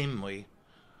 Namely,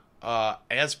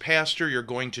 as pastor, you're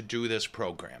going to do this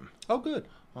program. Oh, good.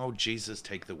 Oh, Jesus,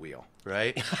 take the wheel,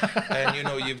 right? And,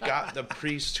 you've got the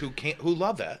priests who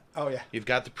love it. Oh, yeah. You've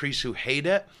got the priests who hate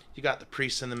it. You got the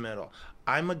priests in the middle.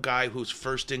 I'm a guy whose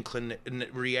first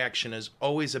reaction is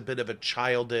always a bit of a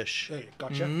childish, hey,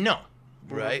 gotcha. No,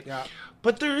 right? Yeah.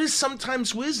 But there is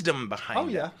sometimes wisdom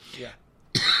behind it. Oh, yeah,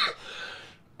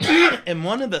 yeah. And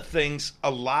one of the things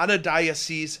a lot of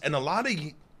dioceses and a lot of,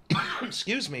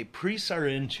 priests are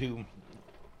into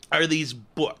are these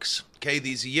books, okay?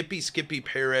 These Yippee Skippy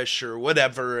Parish or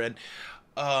whatever, and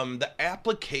the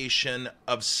application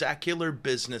of secular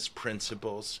business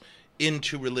principles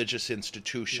into religious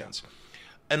institutions. Yeah.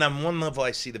 And on one level,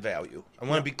 I see the value. I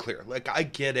want to be clear. Like, I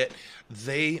get it.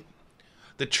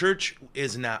 The church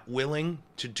is not willing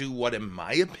to do what, in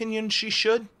my opinion, she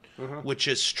should, which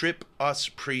is strip us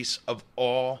priests of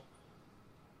all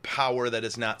power that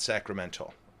is not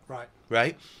sacramental. Right.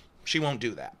 Right? She won't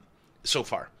do that so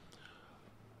far.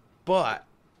 But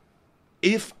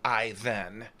if I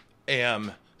then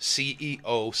am CEO,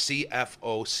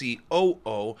 CFO,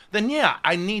 COO, then yeah,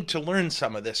 I need to learn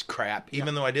some of this crap,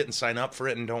 even though I didn't sign up for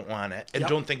it and don't want it and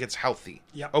don't think it's healthy.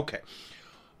 Okay.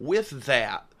 With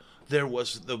that, there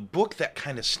was the book that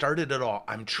kind of started it all.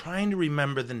 I'm trying to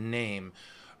remember the name,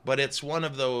 but it's one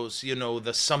of those,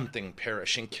 the something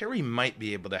parish. And Carrie might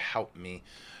be able to help me.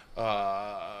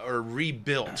 Or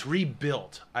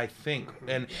rebuilt, I think.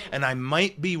 And I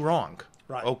might be wrong.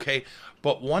 Right. Okay.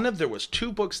 But there was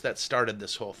 2 books that started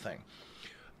this whole thing.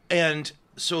 And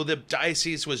so the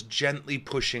diocese was gently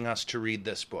pushing us to read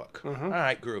this book. All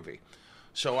right, groovy.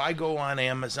 So I go on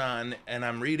Amazon and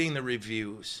I'm reading the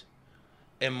reviews.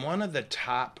 And one of the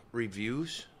top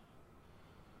reviews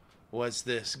was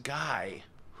this guy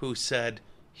who said,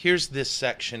 here's this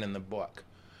section in the book.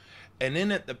 And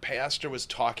in it, the pastor was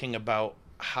talking about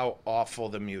how awful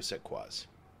the music was.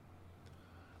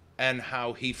 And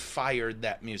how he fired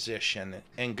that musician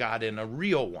and got in a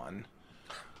real one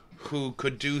who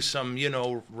could do some,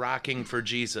 rocking for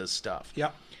Jesus stuff.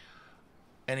 Yep.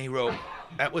 And he wrote,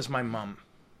 that was my mom.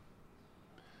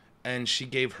 And she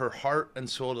gave her heart and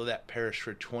soul to that parish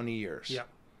for 20 years. Yep.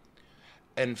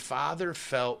 And Father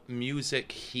felt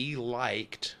music he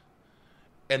liked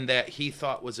and that he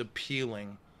thought was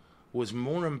appealing was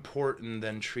more important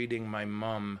than treating my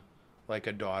mom like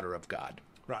a daughter of God.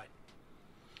 Right.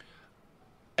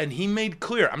 And he made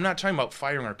clear, I'm not talking about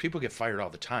firing her. People get fired all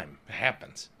the time. It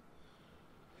happens.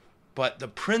 But the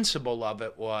principle of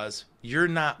it was, you're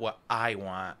not what I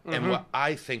want and what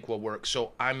I think will work.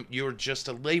 So you're just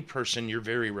a layperson. You're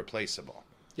very replaceable.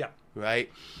 Yeah.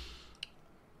 Right?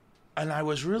 And I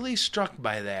was really struck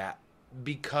by that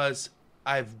because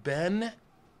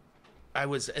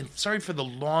and sorry for the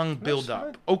long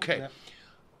build-up. Okay. Yeah.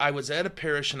 I was at a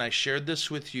parish, and I shared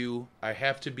this with you. I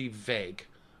have to be vague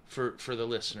for the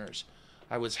listeners.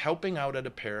 I was helping out at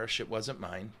a parish. It wasn't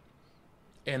mine.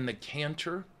 And the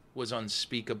cantor was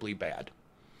unspeakably bad.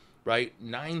 Right?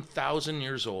 9,000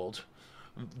 years old.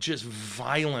 Just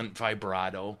violent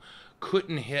vibrato.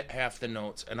 Couldn't hit half the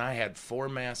notes. And I had 4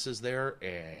 masses there,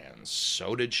 and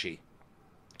so did she.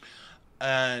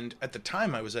 And at the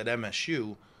time, I was at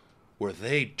MSU, where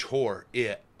they tore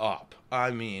it up.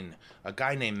 I mean, a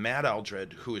guy named Matt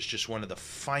Eldred, who is just one of the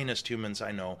finest humans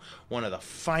I know, one of the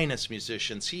finest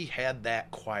musicians, he had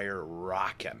that choir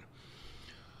rocking.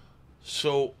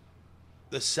 So,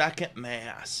 the second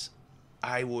Mass,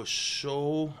 I was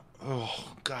so,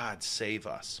 God save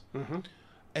us.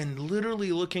 And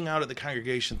literally looking out at the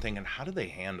congregation thinking, how do they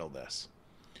handle this?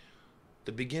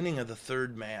 The beginning of the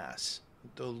third Mass,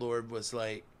 the Lord was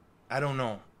like, I don't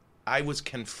know. I was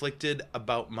conflicted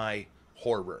about my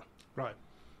horror. Right.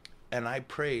 And I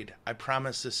prayed, I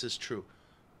promise this is true.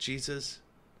 Jesus,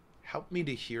 help me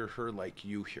to hear her like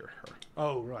you hear her.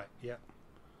 Oh, right, yeah.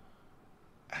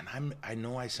 And I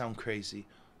know I sound crazy.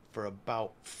 For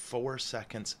about 4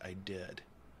 seconds I did.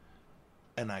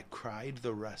 And I cried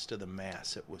the rest of the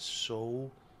Mass. It was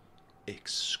so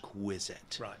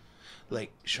exquisite. Right.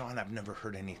 Like, Sean, I've never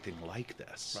heard anything like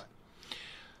this. Right.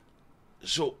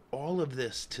 So all of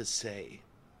this to say,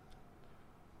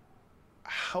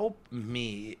 help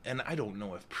me, and I don't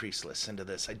know if priests listen to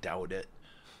this, I doubt it,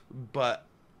 but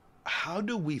how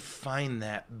do we find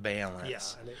that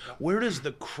balance? Yeah, where does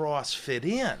the cross fit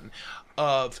in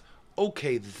of,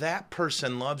 okay, that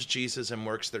person loves Jesus and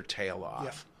works their tail off.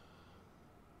 Yeah.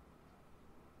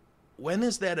 When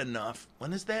is that enough?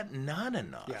 When is that not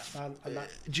enough? Yeah, and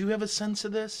do you have a sense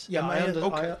of this? Yeah,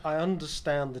 I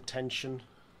understand the tension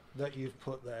that you've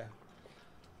put there.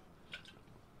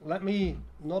 Let me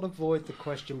not avoid the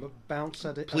question, but bounce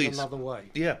at it in another way.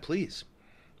 Yeah, please.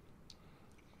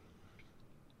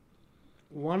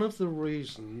 One of the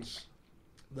reasons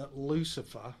that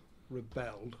Lucifer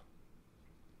rebelled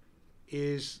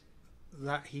is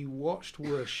that he watched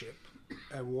worship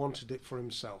and wanted it for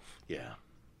himself. Yeah.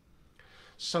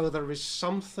 So there is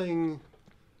something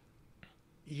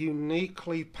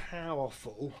uniquely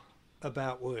powerful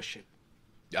about worship.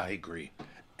 I agree.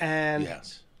 And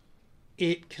yes,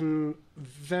 it can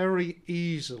very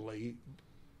easily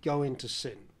go into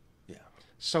sin. Yeah.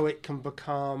 So it can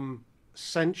become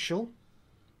sensual.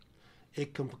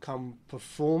 It can become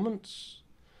performance.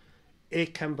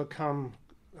 It can become,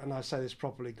 and I say this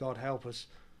properly, God help us,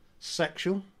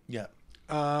 sexual. Yeah.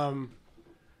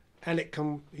 And it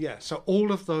can, so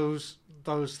all of those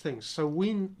things. So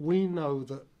we know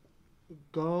that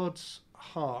God's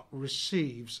heart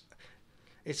receives,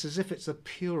 it's as if it's a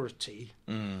purity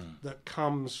that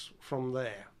comes from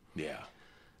there. Yeah.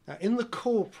 Now, in the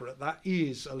corporate, that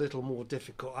is a little more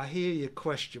difficult. I hear your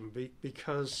question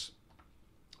because,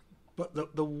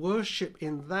 but the worship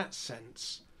in that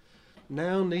sense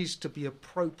now needs to be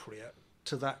appropriate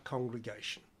to that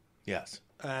congregation. Yes.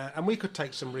 And we could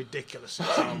take some ridiculous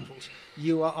examples.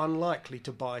 You are unlikely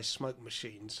to buy smoke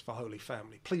machines for Holy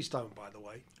Family. Please don't, by the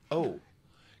way. Oh,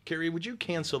 Carrie, would you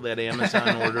cancel that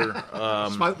Amazon order?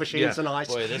 Smoke machines and ice.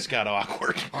 Boy, this got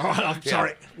awkward. Oh, I'm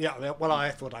sorry. Yeah, well, I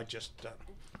thought I'd just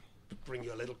bring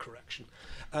you a little correction.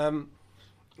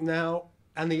 Now,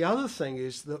 and the other thing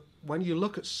is that when you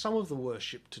look at some of the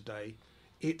worship today,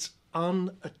 it's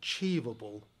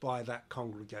unachievable by that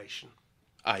congregation.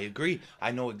 I agree.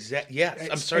 I know exactly. Yes,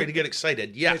 I'm sorry to get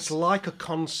excited. Yes. It's like a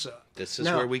concert. This is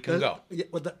where we can go.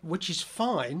 Which is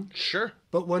fine. Sure.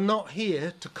 But we're not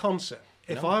here to concert.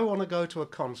 If I want to go to a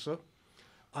concert,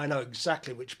 I know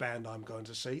exactly which band I'm going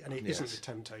to see, and it isn't the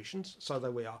Temptations, so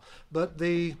there we are. But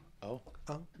yeah,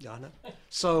 I know.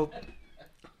 So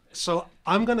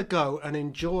I'm going to go and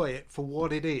enjoy it for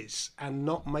what it is and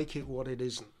not make it what it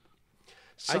isn't.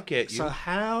 I get you. So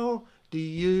how do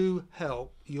you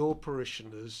help your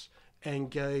parishioners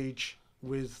engage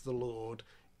with the Lord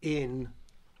in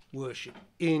worship,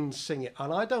 in singing?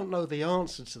 And I don't know the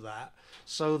answer to that,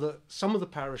 so that some of the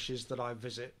parishes that I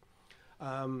visit,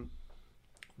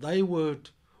 they would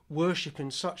worship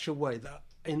in such a way that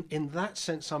in that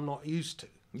sense I'm not used to.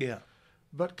 Yeah.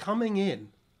 But coming in,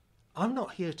 I'm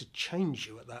not here to change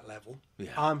you at that level.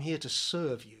 Yeah. I'm here to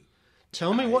serve you.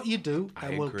 Tell me what you do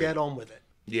and we'll get on with it.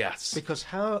 Yes. Because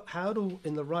how do,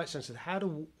 in the right sense, how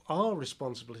do our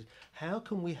responsibility, how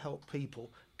can we help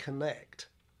people connect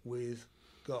with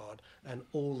God and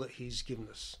all that He's given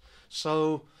us?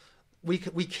 So we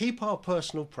keep our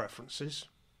personal preferences.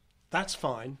 That's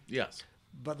fine. Yes.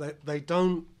 But they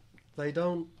don't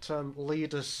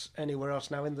lead us anywhere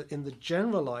else. Now, in the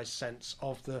generalized sense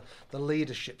of the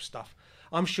leadership stuff,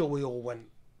 I'm sure we all went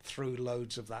through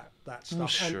loads of that stuff.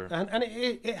 Sure. And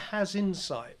it has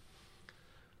insight.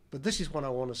 But this is what I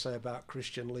want to say about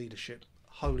Christian leadership.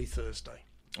 Holy Thursday.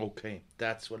 Okay,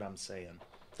 that's what I'm saying.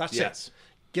 That's it.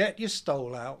 Get your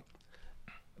stole out,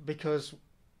 because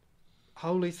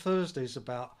Holy Thursday is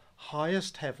about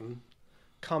highest heaven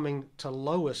coming to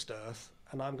lowest earth,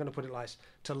 and I'm going to put it like this,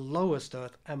 to lowest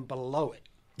earth and below it.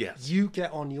 Yes. You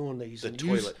get on your knees. The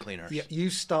toilet cleaners. You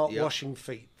start washing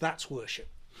feet. That's worship.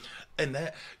 And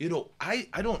that,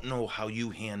 I don't know how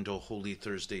you handle Holy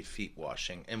Thursday feet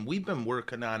washing. And we've been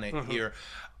working on it here.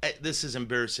 This is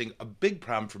embarrassing. A big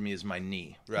problem for me is my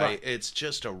knee, right? It's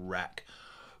just a wreck.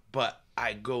 But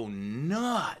I go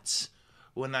nuts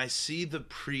when I see the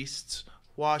priests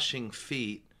washing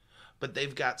feet, but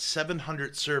they've got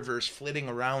 700 servers flitting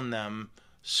around them,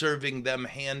 serving them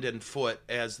hand and foot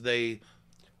as they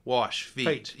wash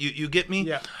feet. You get me?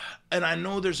 Yeah. And I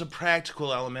know there's a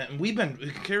practical element, and we've been,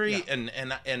 Carrie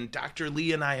and Dr.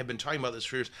 Lee and I have been talking about this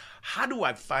for years. How do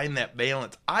I find that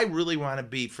balance? I really want to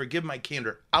be, forgive my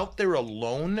candor, out there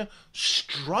alone,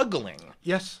 struggling.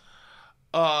 Yes.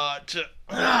 And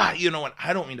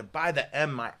I don't mean to buy the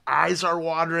M. My eyes are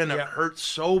watering. It hurts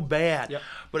so bad. Yep.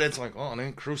 But it's like, it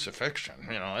ain't crucifixion.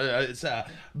 It's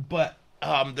but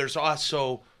there's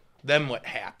also then what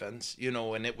happens,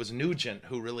 and it was Nugent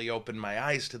who really opened my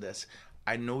eyes to this.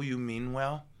 I know you mean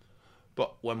well,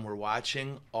 but when we're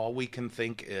watching, all we can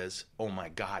think is, oh my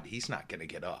God, he's not going to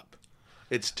get up.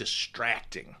 It's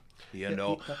distracting, And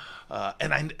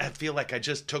I feel like I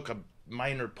just took a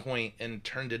minor point and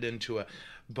turned it into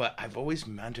but I've always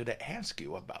wanted to ask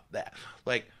you about that.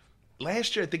 Like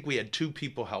last year, I think we had 2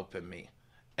 people helping me,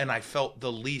 and I felt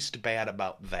the least bad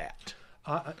about that.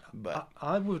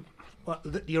 I would. Well,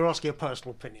 you're asking a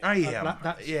personal opinion. I am.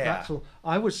 That's all.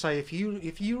 I would say if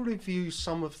you review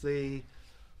some of the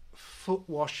foot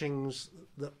washings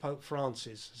that Pope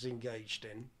Francis has engaged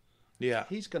in,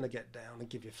 he's going to get down and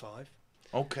give you 5.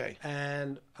 Okay.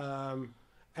 And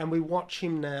we watch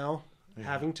him now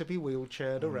having to be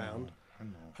wheelchaired around. I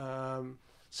know.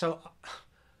 So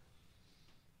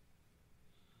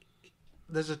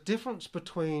there's a difference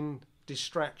between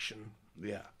distraction.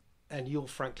 And you're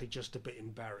frankly just a bit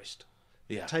embarrassed.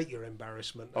 Yeah. Take your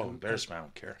embarrassment. Embarrassment, I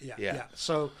don't care. Yeah.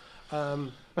 So,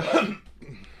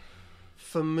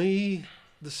 for me,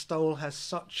 the stole has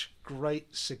such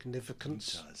great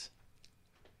significance. It does.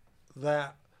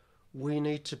 That we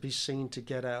need to be seen to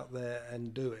get out there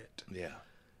and do it. Yeah.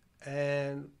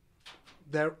 And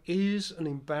there is an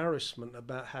embarrassment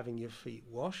about having your feet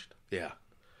washed. Yeah.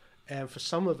 And for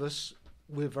some of us,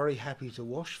 we're very happy to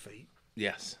wash feet.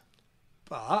 Yes.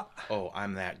 But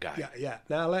I'm that guy. Yeah.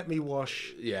 Now let me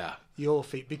wash your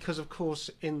feet, because of course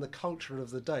in the culture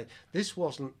of the day, this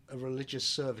wasn't a religious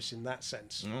service in that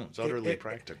sense. No, it's utterly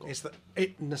practical. It's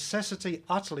necessity,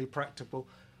 utterly practical,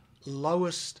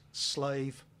 lowest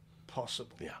slave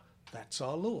possible. Yeah. That's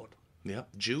our Lord. Yep.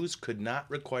 Jews could not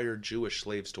require Jewish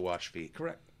slaves to wash feet.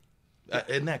 Correct.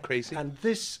 Isn't that crazy? And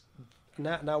this,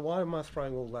 now why am I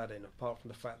throwing all that in, apart from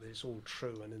the fact that it's all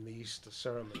true and in the Easter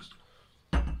ceremonies?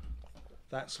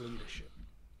 That's leadership.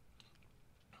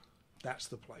 That's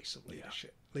the place of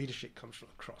leadership. Yeah. Leadership comes from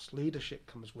the cross. Leadership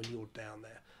comes when you're down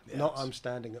there. Yes. Not I'm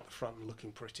standing at the front and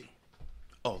looking pretty.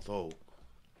 Although,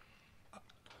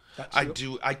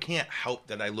 I can't help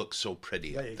that I look so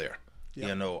pretty up there. Yeah.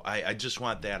 You know, I just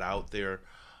want that out there.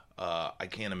 I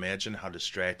can't imagine how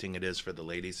distracting it is for the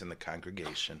ladies in the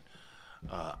congregation.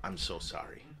 I'm so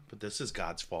sorry, but this is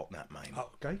God's fault, not mine. Oh,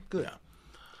 okay, good.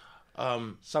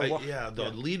 Yeah.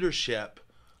 Leadership.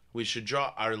 We should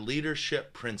draw our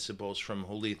leadership principles from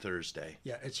Holy Thursday.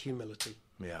 Yeah, it's humility.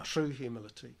 Yeah, true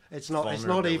humility. It's not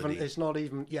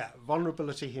even. Yeah,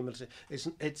 vulnerability, humility.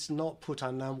 It's not put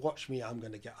on. Now watch me. I'm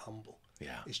going to get humble.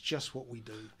 Yeah, it's just what we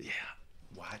do. Yeah.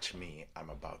 Watch me, I'm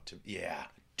about to... Yeah,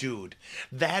 dude.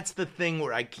 That's the thing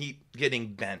where I keep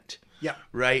getting bent. Yeah.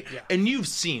 Right? Yeah. And you've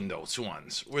seen those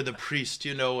ones where the priest,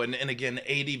 you know, and again,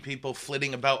 80 people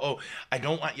flitting about, oh, I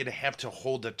don't want you to have to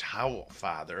hold a towel,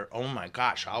 Father. Oh, my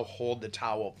gosh, I'll hold the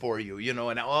towel for you, you know.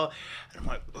 And I'm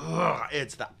like, ugh,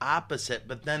 it's the opposite.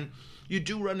 But then you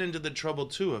do run into the trouble,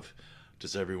 too, of,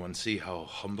 does everyone see how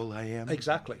humble I am?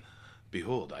 Exactly.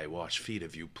 Behold, I wash feet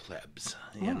of you plebs.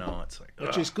 You know, it's like...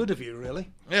 Which is good of you, really.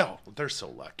 Yeah, they're so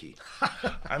lucky.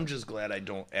 I'm just glad I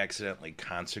don't accidentally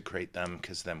consecrate them,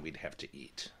 because then we'd have to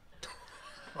eat.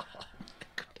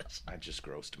 I just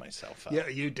grossed myself out. Yeah,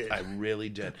 you did. I really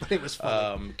did. But it was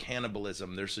funny.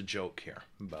 Cannibalism, there's a joke here.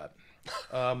 But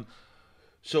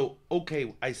so,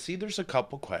 okay, I see there's a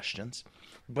couple questions.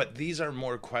 But these are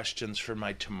more questions for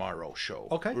my tomorrow show.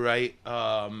 Okay. Right?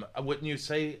 Wouldn't you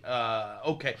say?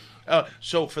 Okay.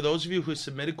 So for those of you who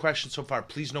submitted questions so far,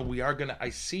 please know we are going to... I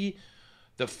see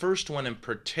the first one in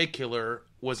particular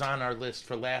was on our list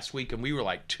for last week, and we were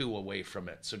like 2 away from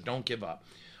it. So don't give up.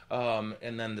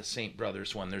 And then the St.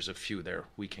 Brothers one, there's a few there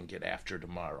we can get after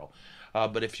tomorrow.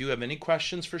 But if you have any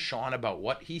questions for Sean about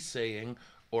what he's saying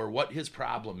or what his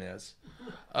problem is,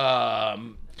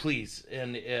 please.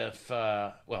 And if,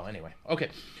 well, anyway. Okay.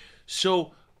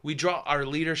 So we draw our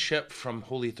leadership from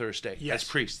Holy Thursday as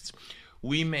priests.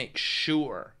 We make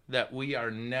sure that we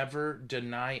are never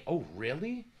denying. Oh,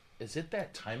 really? Is it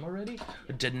that time already?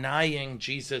 Denying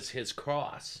Jesus his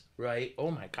cross, right?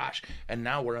 Oh, my gosh. And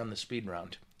now we're on the speed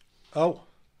round. Oh.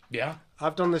 Yeah?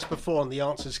 I've done this before, and the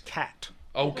answer's cat.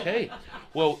 Okay.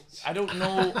 Well, I don't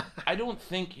know. I don't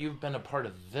think you've been a part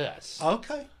of this.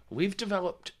 Okay. We've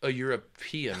developed a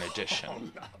European edition.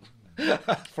 Oh, no.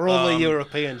 For all the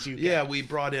Europeans you get. Yeah, we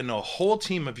brought in a whole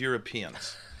team of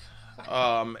Europeans.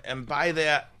 And by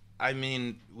that, I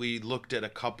mean we looked at a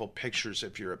couple pictures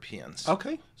of Europeans.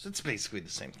 Okay. So it's basically the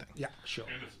same thing. Yeah, sure.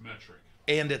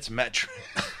 And it's metric.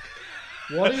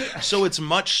 So it's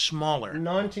much smaller.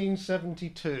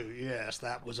 1972. Yes,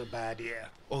 that was a bad year.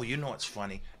 Oh, you know what's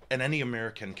funny? And any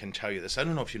American can tell you this. I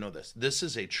don't know if you know this. This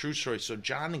is a true story. So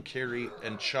John and Carrie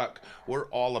and Chuck, we're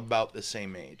all about the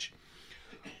same age.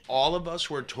 All of us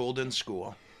were told in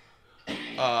school,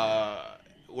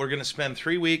 we're going to spend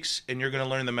 3 weeks and you're going to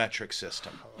learn the metric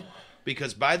system.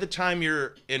 Because by the time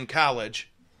you're in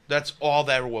college, that's all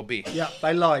there will be. Yeah,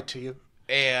 they lied to you.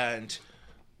 And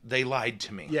they lied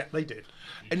to me. Yeah, they did.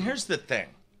 And here's the thing.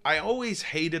 I always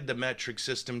hated the metric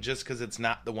system just because it's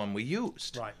not the one we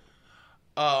used. Right.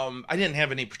 I didn't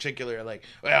have any particular, like,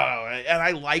 well, and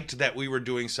I liked that we were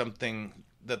doing something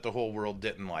that the whole world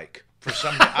didn't like. For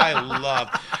some reason, I love,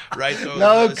 right?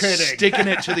 No kidding. Sticking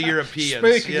it to the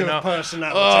Europeans. Speaking of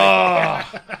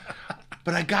personality.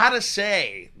 But I gotta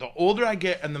say, the older I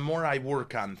get and the more I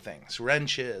work on things,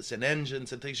 wrenches and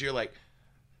engines and things, you're like,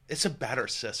 it's a better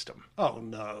system. Oh,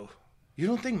 no. You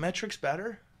don't think metric's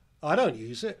better? I don't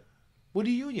use it. What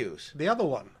do you use? The other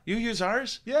one. You use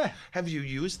ours? Yeah. Have you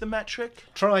used the metric?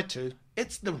 Try to.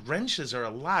 It's the wrenches are a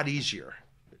lot easier.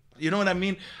 You know what I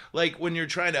mean? Like when you're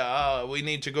trying to, we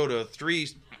need to go to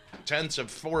 3/10 of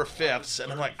 4/5,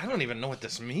 and I'm like, I don't even know what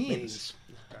this means.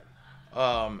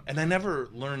 And I never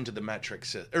learned the metric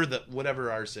or the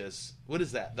whatever ours is. What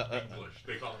is that? The English.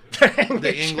 They call it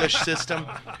the English system,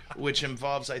 which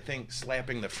involves, I think,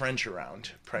 slapping the French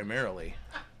around primarily.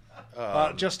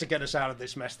 Just to get us out of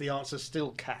this mess, the answer's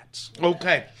still Cats.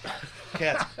 Okay,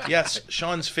 Cats. Yes,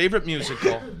 Sean's favorite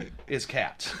musical is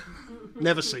Cats.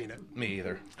 Never seen it. Me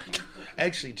either.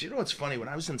 Actually, do you know what's funny? When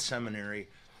I was in seminary,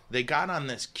 they got on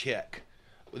this kick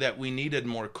that we needed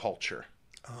more culture,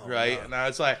 right? No. And I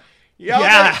was like,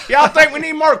 y'all think we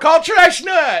need more culture? That's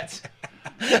nuts.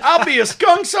 I'll be a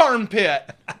skunk's armpit.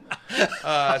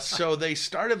 So they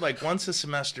started, like, once a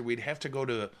semester, we'd have to go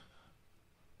to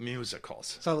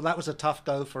musicals. So that was a tough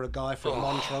go for a guy from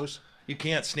Montrose. You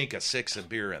can't sneak a 6 of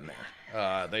beer in there.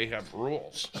 They have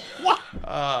rules. What?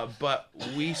 But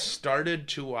we started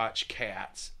to watch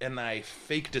Cats, and I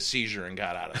faked a seizure and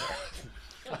got out of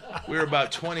there. We were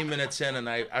about 20 minutes in, and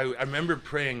I remember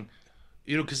praying,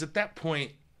 because at that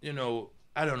point,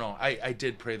 I don't know, I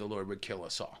did pray the Lord would kill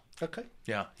us all. Okay.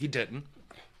 Yeah, he didn't.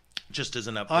 Just as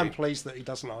an update. I'm pleased that he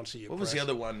doesn't answer you. What was the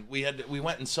other one? We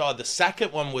went and saw, the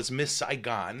second one was Miss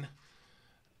Saigon,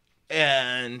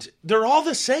 and they're all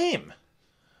the same.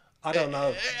 I don't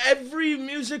know. Every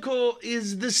musical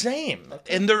is the same,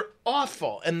 and they're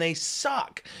awful, and they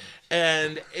suck,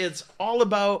 and it's all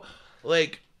about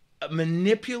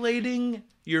manipulating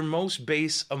your most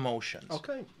base emotions.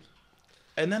 Okay.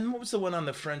 And then what was the one on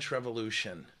the French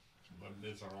Revolution?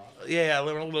 Yeah,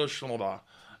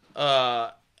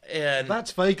 and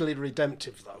that's vaguely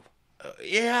redemptive, though.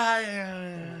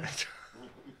 Yeah.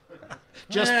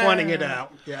 Just pointing it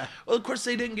out. Yeah. Well, of course,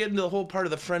 they didn't get into the whole part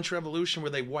of the French Revolution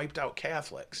where they wiped out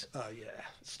Catholics. Oh, yeah.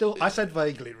 Still, I said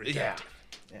vaguely redemptive.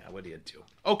 Yeah, what do you do?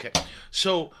 Okay,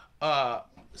 so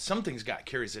something's got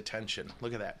Carrie's attention.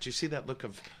 Look at that. Do you see that look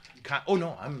of... Oh,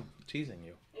 no, I'm teasing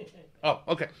you. Oh,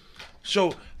 okay.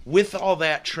 So, with all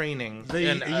that training...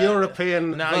 The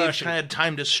European now version. you've had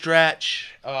time to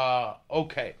stretch.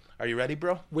 Okay. Are you ready,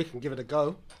 bro? We can give it a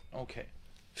go. Okay.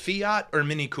 Fiat or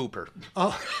Mini Cooper?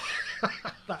 Oh,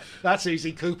 that's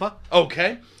easy, Cooper.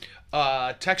 Okay.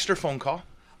 Text or phone call?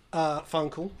 Phone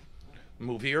call.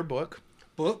 Movie or book?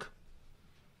 Book.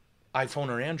 iPhone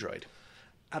or Android?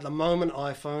 At the moment,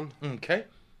 iPhone. Okay.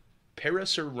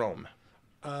 Paris or Rome?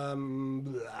 Well,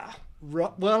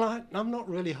 I'm not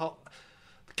really hot.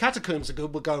 The catacombs are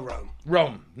good. We'll go Rome.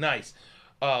 Rome. Nice.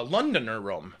 London or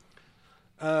Rome?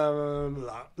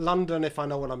 London, if I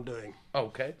know what I'm doing.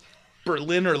 Okay.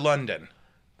 Berlin or London?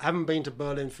 I haven't been to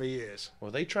Berlin for years. Well,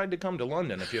 they tried to come to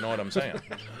London, if you know what I'm saying.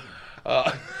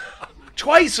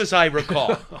 Twice, as I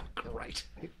recall. Oh, great.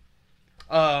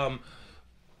 Where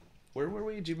were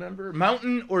we? Do you remember?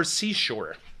 Mountain or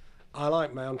seashore? I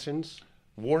like mountains.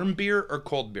 Warm beer or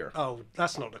cold beer? Oh,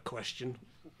 that's not a question.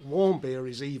 Warm beer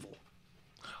is evil.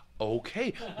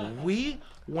 Okay. We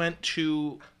went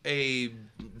to a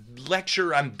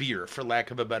lecture on beer, for lack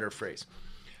of a better phrase.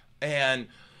 And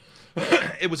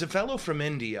it was a fellow from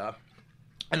India,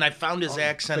 and I found his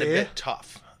accent a bit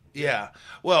tough. Yeah.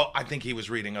 Well, I think he was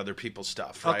reading other people's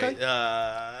stuff, right? Okay.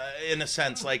 In a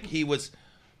sense, he was,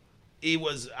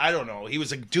 I don't know, he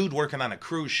was a dude working on a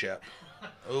cruise ship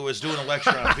who was doing a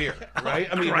lecture on beer, right?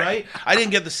 I mean, right? I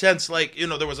didn't get the sense,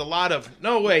 there was a lot of,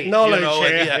 knowledge.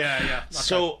 Yeah. Okay.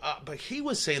 So, but he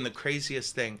was saying the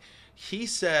craziest thing. He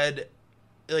said,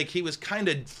 he was kind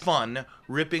of fun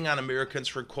ripping on Americans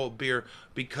for cold beer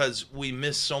because we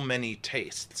miss so many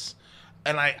tastes.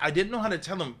 And I didn't know how to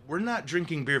tell him, we're not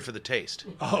drinking beer for the taste.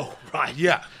 Oh, right.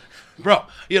 Yeah. Bro,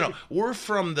 we're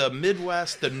from the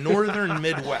Midwest, the northern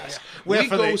Midwest. We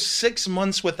go 6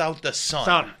 months without the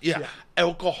sun. Yeah.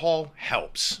 Alcohol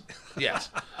helps. Yes.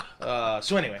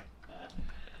 So anyway,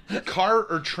 car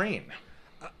or train?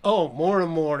 Oh, more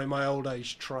and more in my old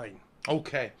age, train.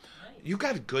 Okay. You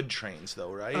got good trains,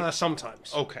 though, right?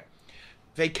 Sometimes. Okay.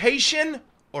 Vacation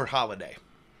or holiday?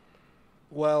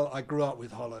 Well, I grew up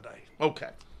with holiday. Okay.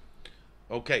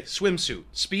 Swimsuit,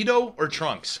 Speedo or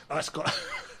trunks?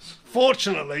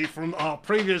 Fortunately, from our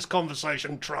previous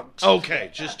conversation, trunks. Okay,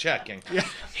 just checking. Yeah.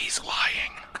 He's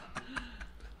lying.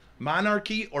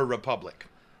 Monarchy or republic?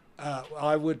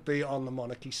 I would be on the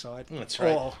monarchy side. That's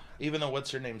right. Even though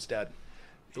what's her name's dead.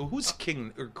 Who's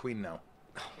king or queen now?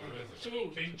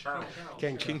 King Charles.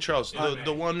 King Charles.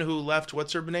 The one who left,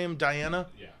 what's her name? Diana?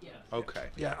 Yeah. Okay.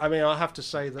 Yeah, I mean, I have to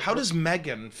say that... How does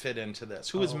Meghan fit into this?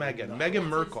 Who is Meghan? No. Meghan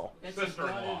Merkel. That's his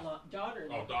Sister-in-law.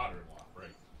 daughter-in-law. Oh, daughter-in-law, right.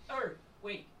 Or,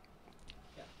 wait.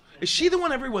 Yeah. Is she the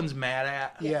one everyone's mad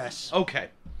at? Yes. Okay.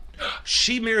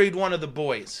 She married one of the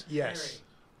boys. Yes.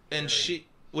 And she...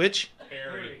 Which?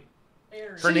 Harry.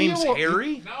 Her name's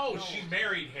Harry? No, she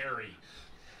married Harry.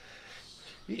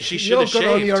 She should have shaved.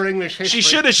 On your English history. She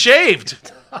should have shaved.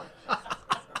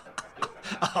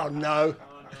 Oh, no.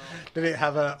 Did it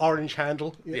have an orange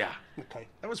handle? Yeah. Okay.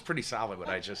 That was pretty solid what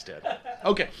I just did.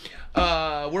 Okay.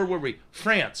 Where were we?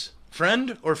 France.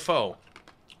 Friend or foe?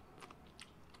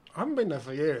 I haven't been there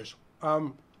for years.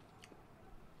 I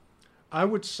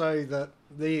would say that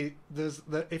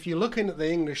if you're looking at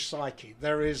the English psyche,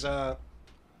 there is a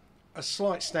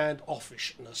slight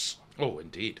standoffishness. Oh,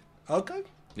 indeed. Okay.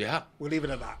 Yeah. We'll leave it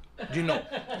at that.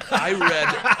 I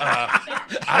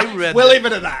read. We'll leave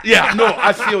it at that. Yeah, no,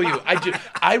 I feel you.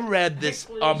 I read this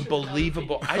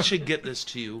unbelievable. I should get this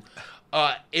to you.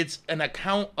 It's an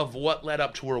account of what led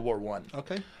up to World War I.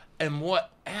 Okay. And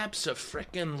what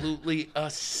abso-freaking-lutely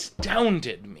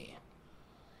astounded me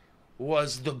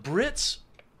was the Brits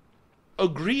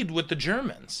agreed with the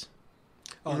Germans.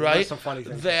 Oh, right? That's a funny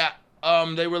thing. That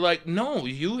they were like, no,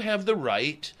 you have the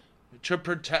right to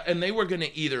protect, and they were going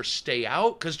to either stay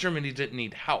out because Germany didn't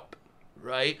need help,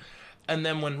 right? And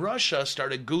then when Russia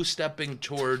started goose-stepping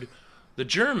toward the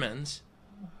Germans,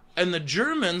 and the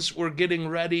Germans were getting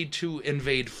ready to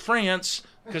invade France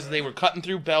because they were cutting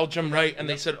through Belgium, right? And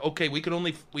they said, okay,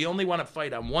 we only want to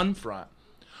fight on one front.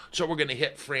 So we're going to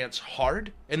hit France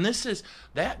hard. And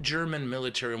that German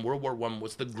military in World War I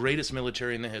was the greatest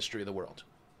military in the history of the world,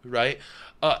 right?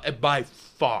 By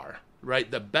far, right?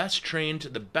 The best trained,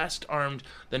 the best armed.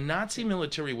 The Nazi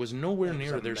military was nowhere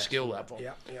near their skill level.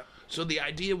 Yeah, yeah. So the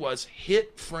idea was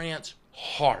hit France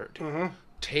hard,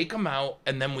 take them out,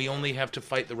 and then we only have to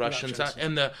fight the Russians.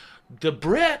 And the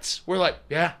Brits were like,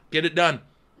 yeah, get it done,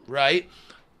 right?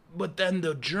 But then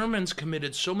the Germans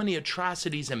committed so many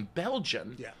atrocities in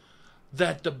Belgium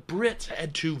that the Brits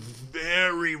had to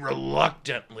very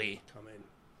reluctantly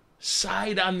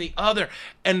side on the other.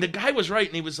 And the guy was right,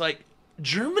 and he was like,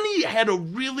 Germany had a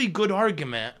really good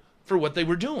argument for what they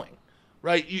were doing.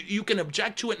 Right? You can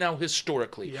object to it now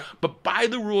historically. Yeah. But by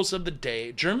the rules of the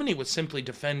day, Germany was simply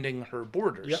defending her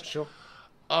borders. Yeah, sure.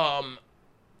 And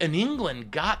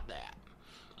England got that.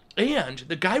 And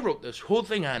the guy wrote this whole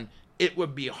thing on, it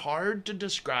would be hard to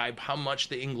describe how much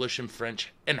the English and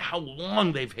French and how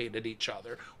long they've hated each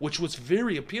other, which was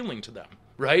very appealing to them.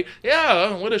 Right?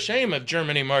 Yeah, what a shame if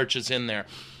Germany marches in there.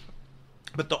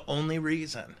 But the only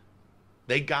reason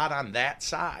they got on that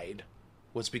side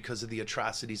was because of the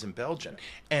atrocities in Belgium,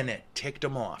 and it ticked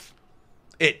them off.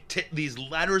 These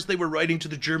letters they were writing to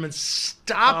the Germans,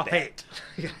 stop it.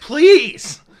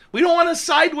 Please. We don't want to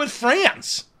side with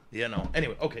France.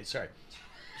 Anyway, okay, sorry.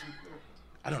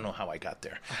 I don't know how I got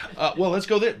there. Well, let's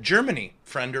go there. Germany,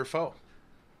 friend or foe?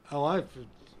 Oh, I've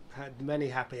had many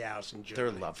happy hours in Germany.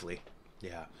 They're lovely.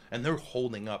 Yeah. And they're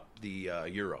holding up the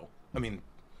euro. I mean,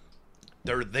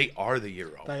 they are the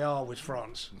euro. They are with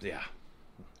France. Yeah.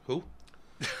 Who?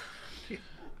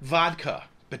 Vodka,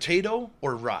 potato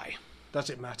or rye?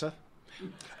 Does it matter?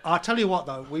 I'll tell you what,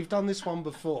 though. We've done this one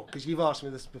before, because you've asked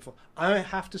me this before. I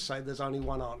have to say there's only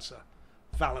one answer.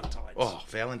 Valentine's. Oh,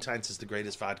 Valentine's is the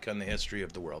greatest vodka in the history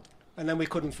of the world. And then we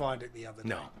couldn't find it the other day.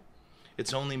 No.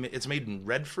 It's made in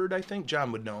Redford, I think.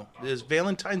 John would know. There's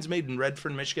Valentine's made in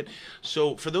Redford, Michigan.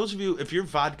 So for those of you, if you're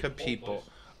vodka people,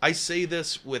 I say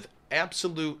this with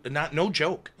absolute, no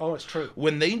joke. Oh, it's true.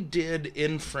 When they did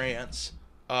in France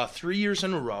 3 years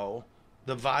in a row,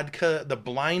 the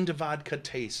blind vodka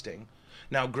tasting.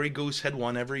 Now, Grey Goose had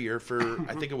one every year for,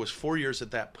 I think it was 4 years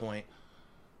at that point.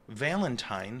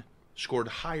 Valentine scored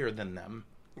higher than them.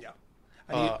 Yeah.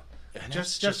 And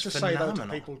just to say, though, to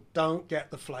people, don't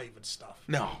get the flavoured stuff.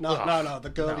 No, the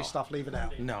girly stuff, leave it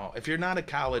out. No, if you're not a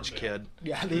college kid,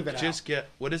 leave it out. Just get,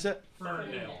 what is it?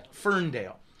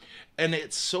 Ferndale. And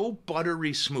it's so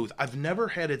buttery smooth. I've never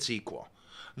had its equal.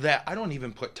 That I don't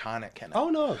even put tonic in it. Oh,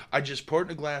 no. I just pour it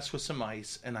in a glass with some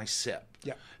ice, and I sip.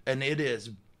 Yeah. And it is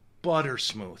butter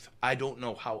smooth. I don't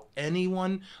know how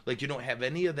anyone, you don't have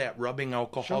any of that rubbing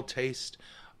alcohol taste.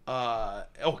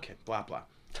 Okay, blah, blah.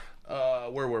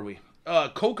 Where were we?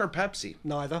 Coke or Pepsi?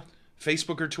 Neither.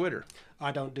 Facebook or Twitter?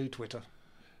 I don't do Twitter.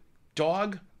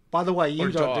 Dog? By the way, you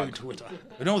don't dog? do Twitter.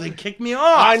 No, they kicked me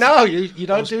off. I know, you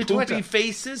don't Those do Twitter. Poopy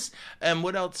faces. And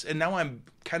what else? And now I'm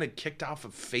kind of kicked off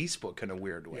of Facebook in a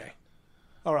weird way. Yeah.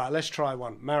 All right, let's try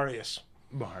one. Marius.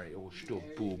 For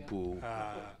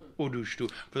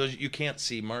those you can't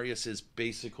see, Marius is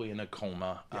basically in a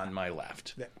coma on my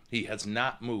left. Yeah. He has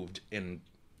not moved in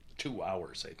 2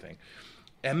 hours, I think.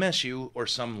 MSU or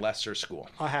some lesser school?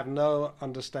 I have no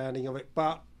understanding of it,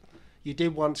 but you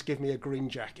did once give me a green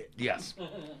jacket. Yes.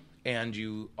 And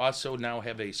you also now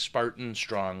have a Spartan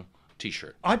Strong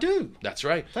t-shirt. I do. That's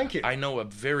right. Thank you. I know a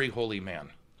very holy man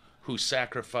who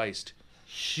sacrificed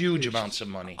huge amounts of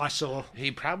money. I saw.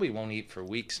 He probably won't eat for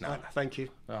weeks now. Thank you.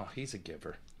 Oh, he's a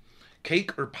giver.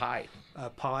 Cake or pie?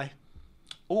 Pie.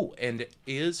 Oh, and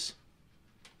is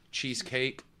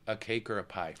cheesecake a cake or a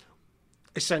pie?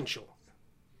 Essential.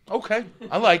 Okay,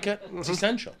 I like it. It's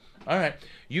essential. All right.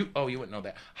 You wouldn't know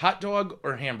that. Hot dog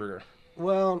or hamburger?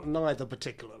 Well, neither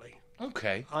particularly.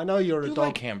 Okay. I know you're a you dog.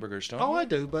 like hamburgers, don't you? Oh, I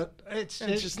do, but it's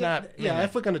just not. Yeah,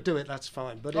 if we're going to do it, that's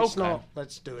fine. But it's not.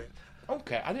 Let's do it.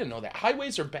 Okay, I didn't know that.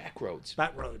 Highways or back roads?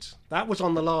 Back roads. That was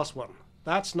on the last one.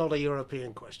 That's not a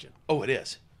European question. Oh, it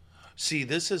is. See,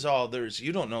 this is all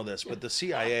you don't know this, but the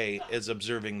CIA is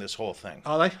observing this whole thing.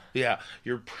 Are they? Yeah.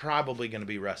 You're probably going to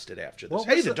be arrested after this.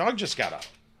 Hey, the dog just got up.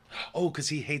 Oh, because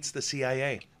he hates the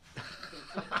CIA.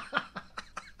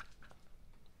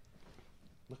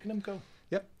 Look at him go.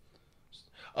 Yep.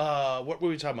 What were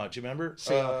we talking about? Do you remember?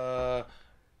 See,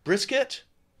 Brisket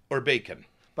or bacon?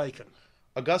 bacon.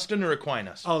 Augustine or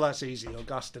Aquinas? Oh, that's easy.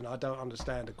 Augustine. I don't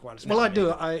understand Aquinas. Well, I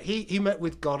do. He met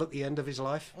with God at the end of his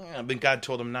life. Yeah, but God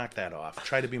told him, knock that off.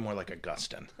 Try to be more like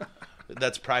Augustine.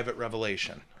 That's private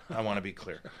revelation. I want to be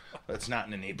clear. It's not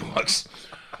in any books.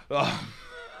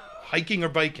 Hiking or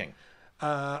biking?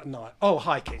 No. Oh,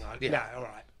 hiking. Yeah, all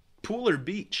right. Pool or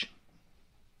beach?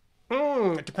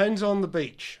 It depends on the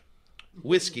beach.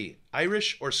 Whiskey,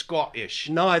 Irish or Scottish?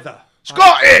 Neither.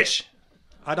 Scottish!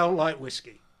 I don't like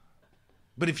whiskey.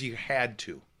 But if you had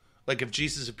to, like if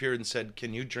Jesus appeared and said,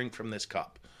 can you drink from this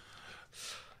cup?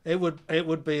 It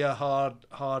would be a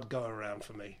hard go around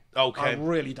for me. Okay. I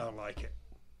really don't like it.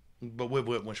 But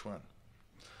which one?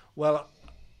 Well,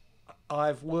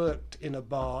 I've worked in a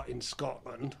bar in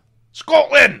Scotland.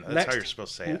 Scotland! That's how you're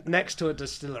supposed to say it. Next to a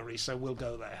distillery, so we'll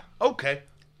go there. Okay.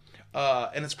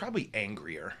 And it's probably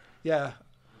angrier. Yeah.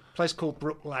 A place called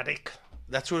Brookladdick.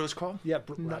 That's what it was called? Yeah,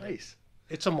 Brookladdick. Nice.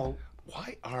 It's a malt.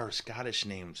 Why are Scottish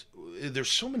names? There's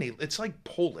so many. It's like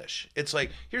Polish. It's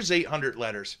like, here's 800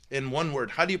 letters in one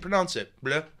word. How do you pronounce it?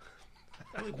 Blah.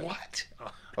 Like, what?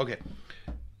 Okay.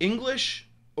 English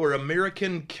or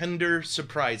American Kinder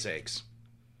Surprise Eggs?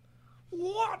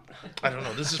 What? I don't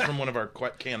know. This is from one of our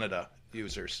Canada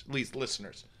users, at least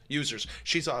listeners. Users.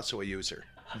 She's also a user.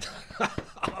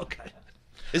 Okay.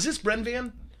 Is this Bren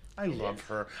Van? I love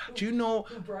her. Do you know?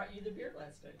 Who brought you the beer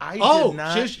last night? I Oh, did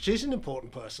not. she's an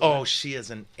important person. Oh, she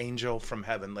is an angel from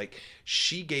heaven. Like,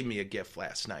 she gave me a gift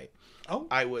last night. Oh.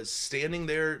 I was standing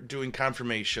there doing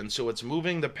confirmation, so it's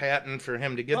moving the patent for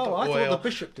him to get the I oil. thought the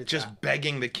bishop did just that.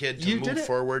 begging the kid to You did move it?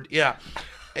 forward. Yeah.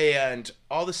 And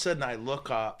all of a sudden I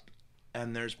look up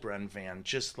and there's Bren Van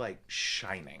just like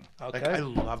shining. Like, Okay. I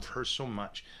love her so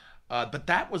much. But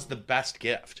that was the best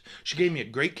gift. She gave me a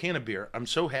great can of beer. I'm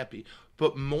so happy.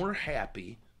 But more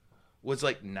happy was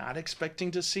like not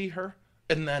expecting to see her.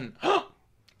 And then,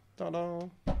 ta-da.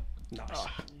 Nice.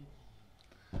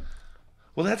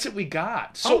 Well, that's what we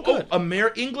got. So, good.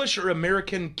 English or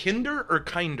American Kinder or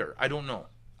Kinder? I don't know.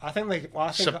 I think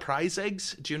Surprise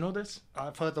eggs? Do you know this?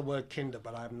 I've heard the word Kinder,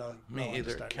 but I have no Me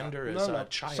either. understanding. Kinder No, is no, a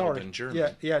child sorry. in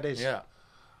German. Yeah, it is. Yeah.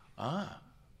 I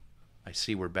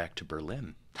see we're back to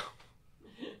Berlin.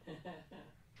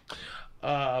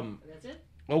 That's it?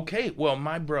 Okay, well,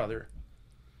 my brother,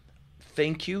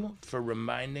 thank you for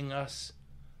reminding us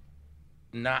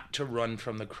not to run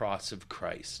from the cross of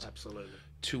Christ. Absolutely.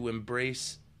 To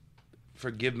embrace,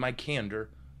 forgive my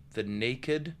candor, the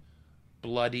naked,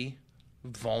 bloody,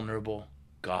 vulnerable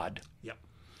God. Yep.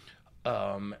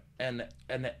 And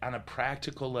on a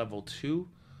practical level too,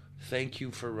 thank you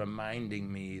for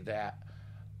reminding me that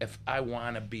if I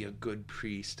want to be a good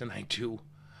priest, and I do,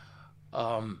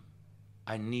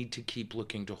 I need to keep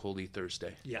looking to Holy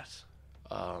Thursday. Yes.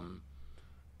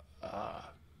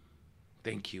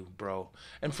 Thank you, bro.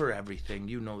 And for everything.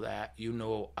 You know that. You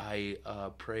know I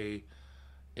pray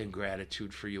in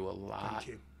gratitude for you a lot. Thank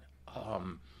you.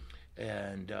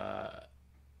 And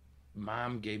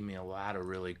Mom gave me a lot of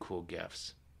really cool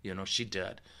gifts. You know, she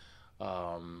did.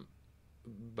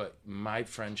 But my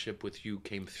friendship with you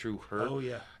came through her. Oh,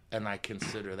 yeah. And I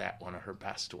consider that one of her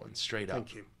best ones, straight up.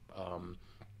 Thank you.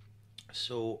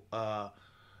 So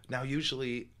now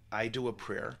usually I do a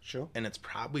prayer. Sure. And it's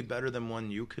probably better than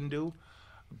one you can do.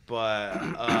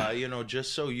 But, you know,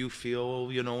 just so you feel,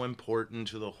 you know, important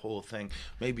to the whole thing,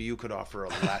 maybe you could offer a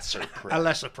lesser prayer. A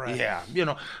lesser prayer. Yeah. You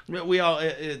know, we all,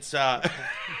 it's...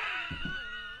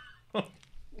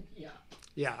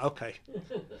 Yeah, okay.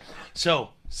 So,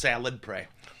 salad pray.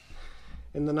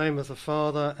 In the name of the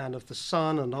Father, and of the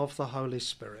Son, and of the Holy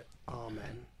Spirit.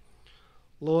 Amen.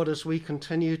 Lord, as we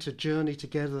continue to journey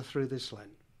together through this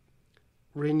Lent,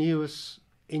 renew us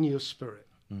in your Spirit.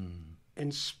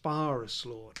 Inspire us,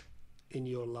 Lord, in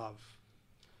your love.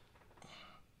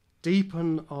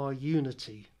 Deepen our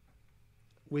unity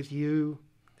with you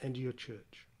and your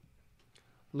church.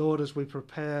 Lord, as we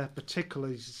prepare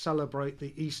particularly to celebrate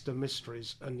the Easter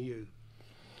mysteries anew,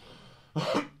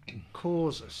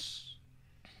 cause us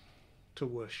to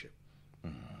worship.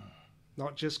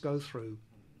 Not just go through,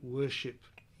 worship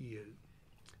you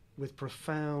with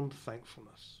profound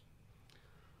thankfulness.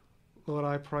 Lord,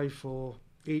 I pray for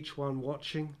each one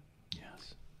watching,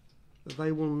 Yes. that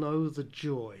they will know the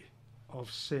joy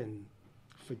of sin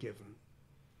forgiven.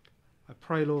 I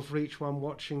pray, Lord, for each one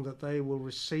watching that they will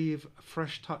receive a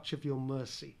fresh touch of your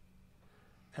mercy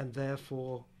and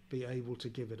therefore be able to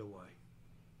give it away.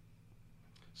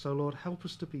 So, Lord, help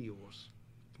us to be yours,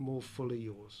 more fully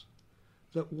yours.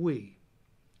 that we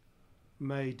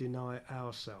may deny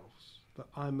ourselves, that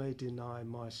I may deny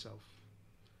myself.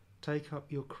 Take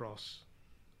up your cross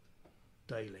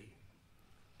daily.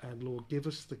 And Lord, give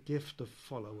us the gift of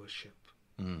followership,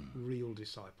 real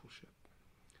discipleship.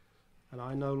 And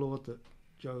I know, Lord, that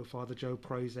Father Joe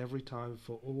prays every time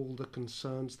for all the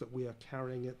concerns that we are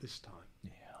carrying at this time.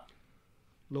 Yeah.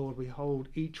 Lord, we hold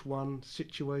each one,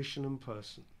 situation and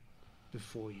person,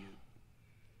 before you.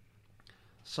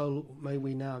 So may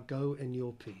we now go in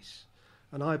your peace.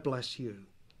 And I bless you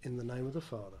in the name of the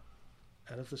Father,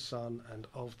 and of the Son, and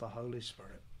of the Holy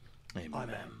Spirit.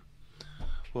 Amen.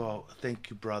 Well, thank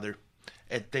you, brother.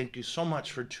 And thank you so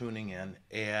much for tuning in.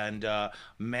 And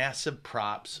massive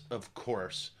props, of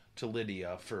course, to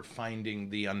Lydia for finding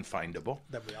the unfindable.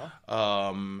 There we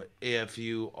are. If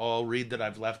you all read that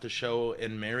I've left the show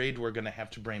and married, we're going to have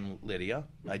to bring Lydia.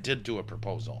 I did do a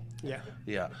proposal. Yeah.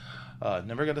 Yeah.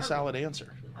 Never got a solid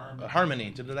answer.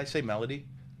 Harmony. Did I say melody?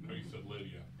 No, you said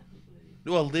Lydia.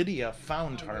 Well, Lydia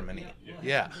found harmony.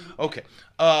 Yeah. Okay.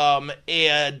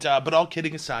 But all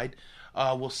kidding aside,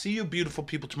 we'll see you beautiful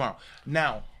people tomorrow.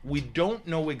 Now, we don't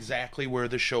know exactly where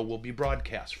the show will be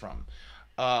broadcast from.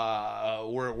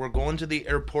 We're going to the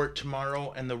airport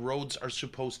tomorrow, and the roads are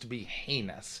supposed to be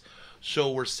heinous.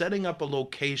 So we're setting up a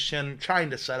location, trying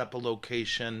to set up a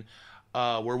location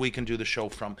where we can do the show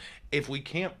from. If we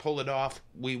can't pull it off,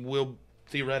 we will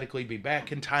theoretically be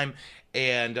back in time,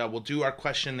 and we'll do our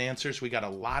question and answers. We got a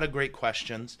lot of great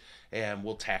questions, and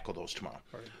we'll tackle those tomorrow.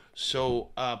 Right. So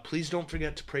please don't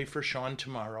forget to pray for Sean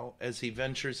tomorrow as he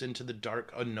ventures into the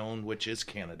dark unknown, which is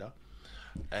Canada.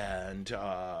 And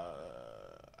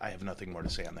I have nothing more to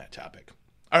say on that topic.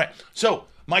 All right, so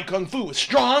my Kung Fu is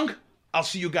strong. I'll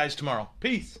see you guys tomorrow.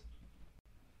 Peace.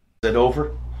 Is it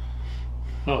over?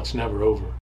 No, it's never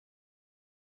over.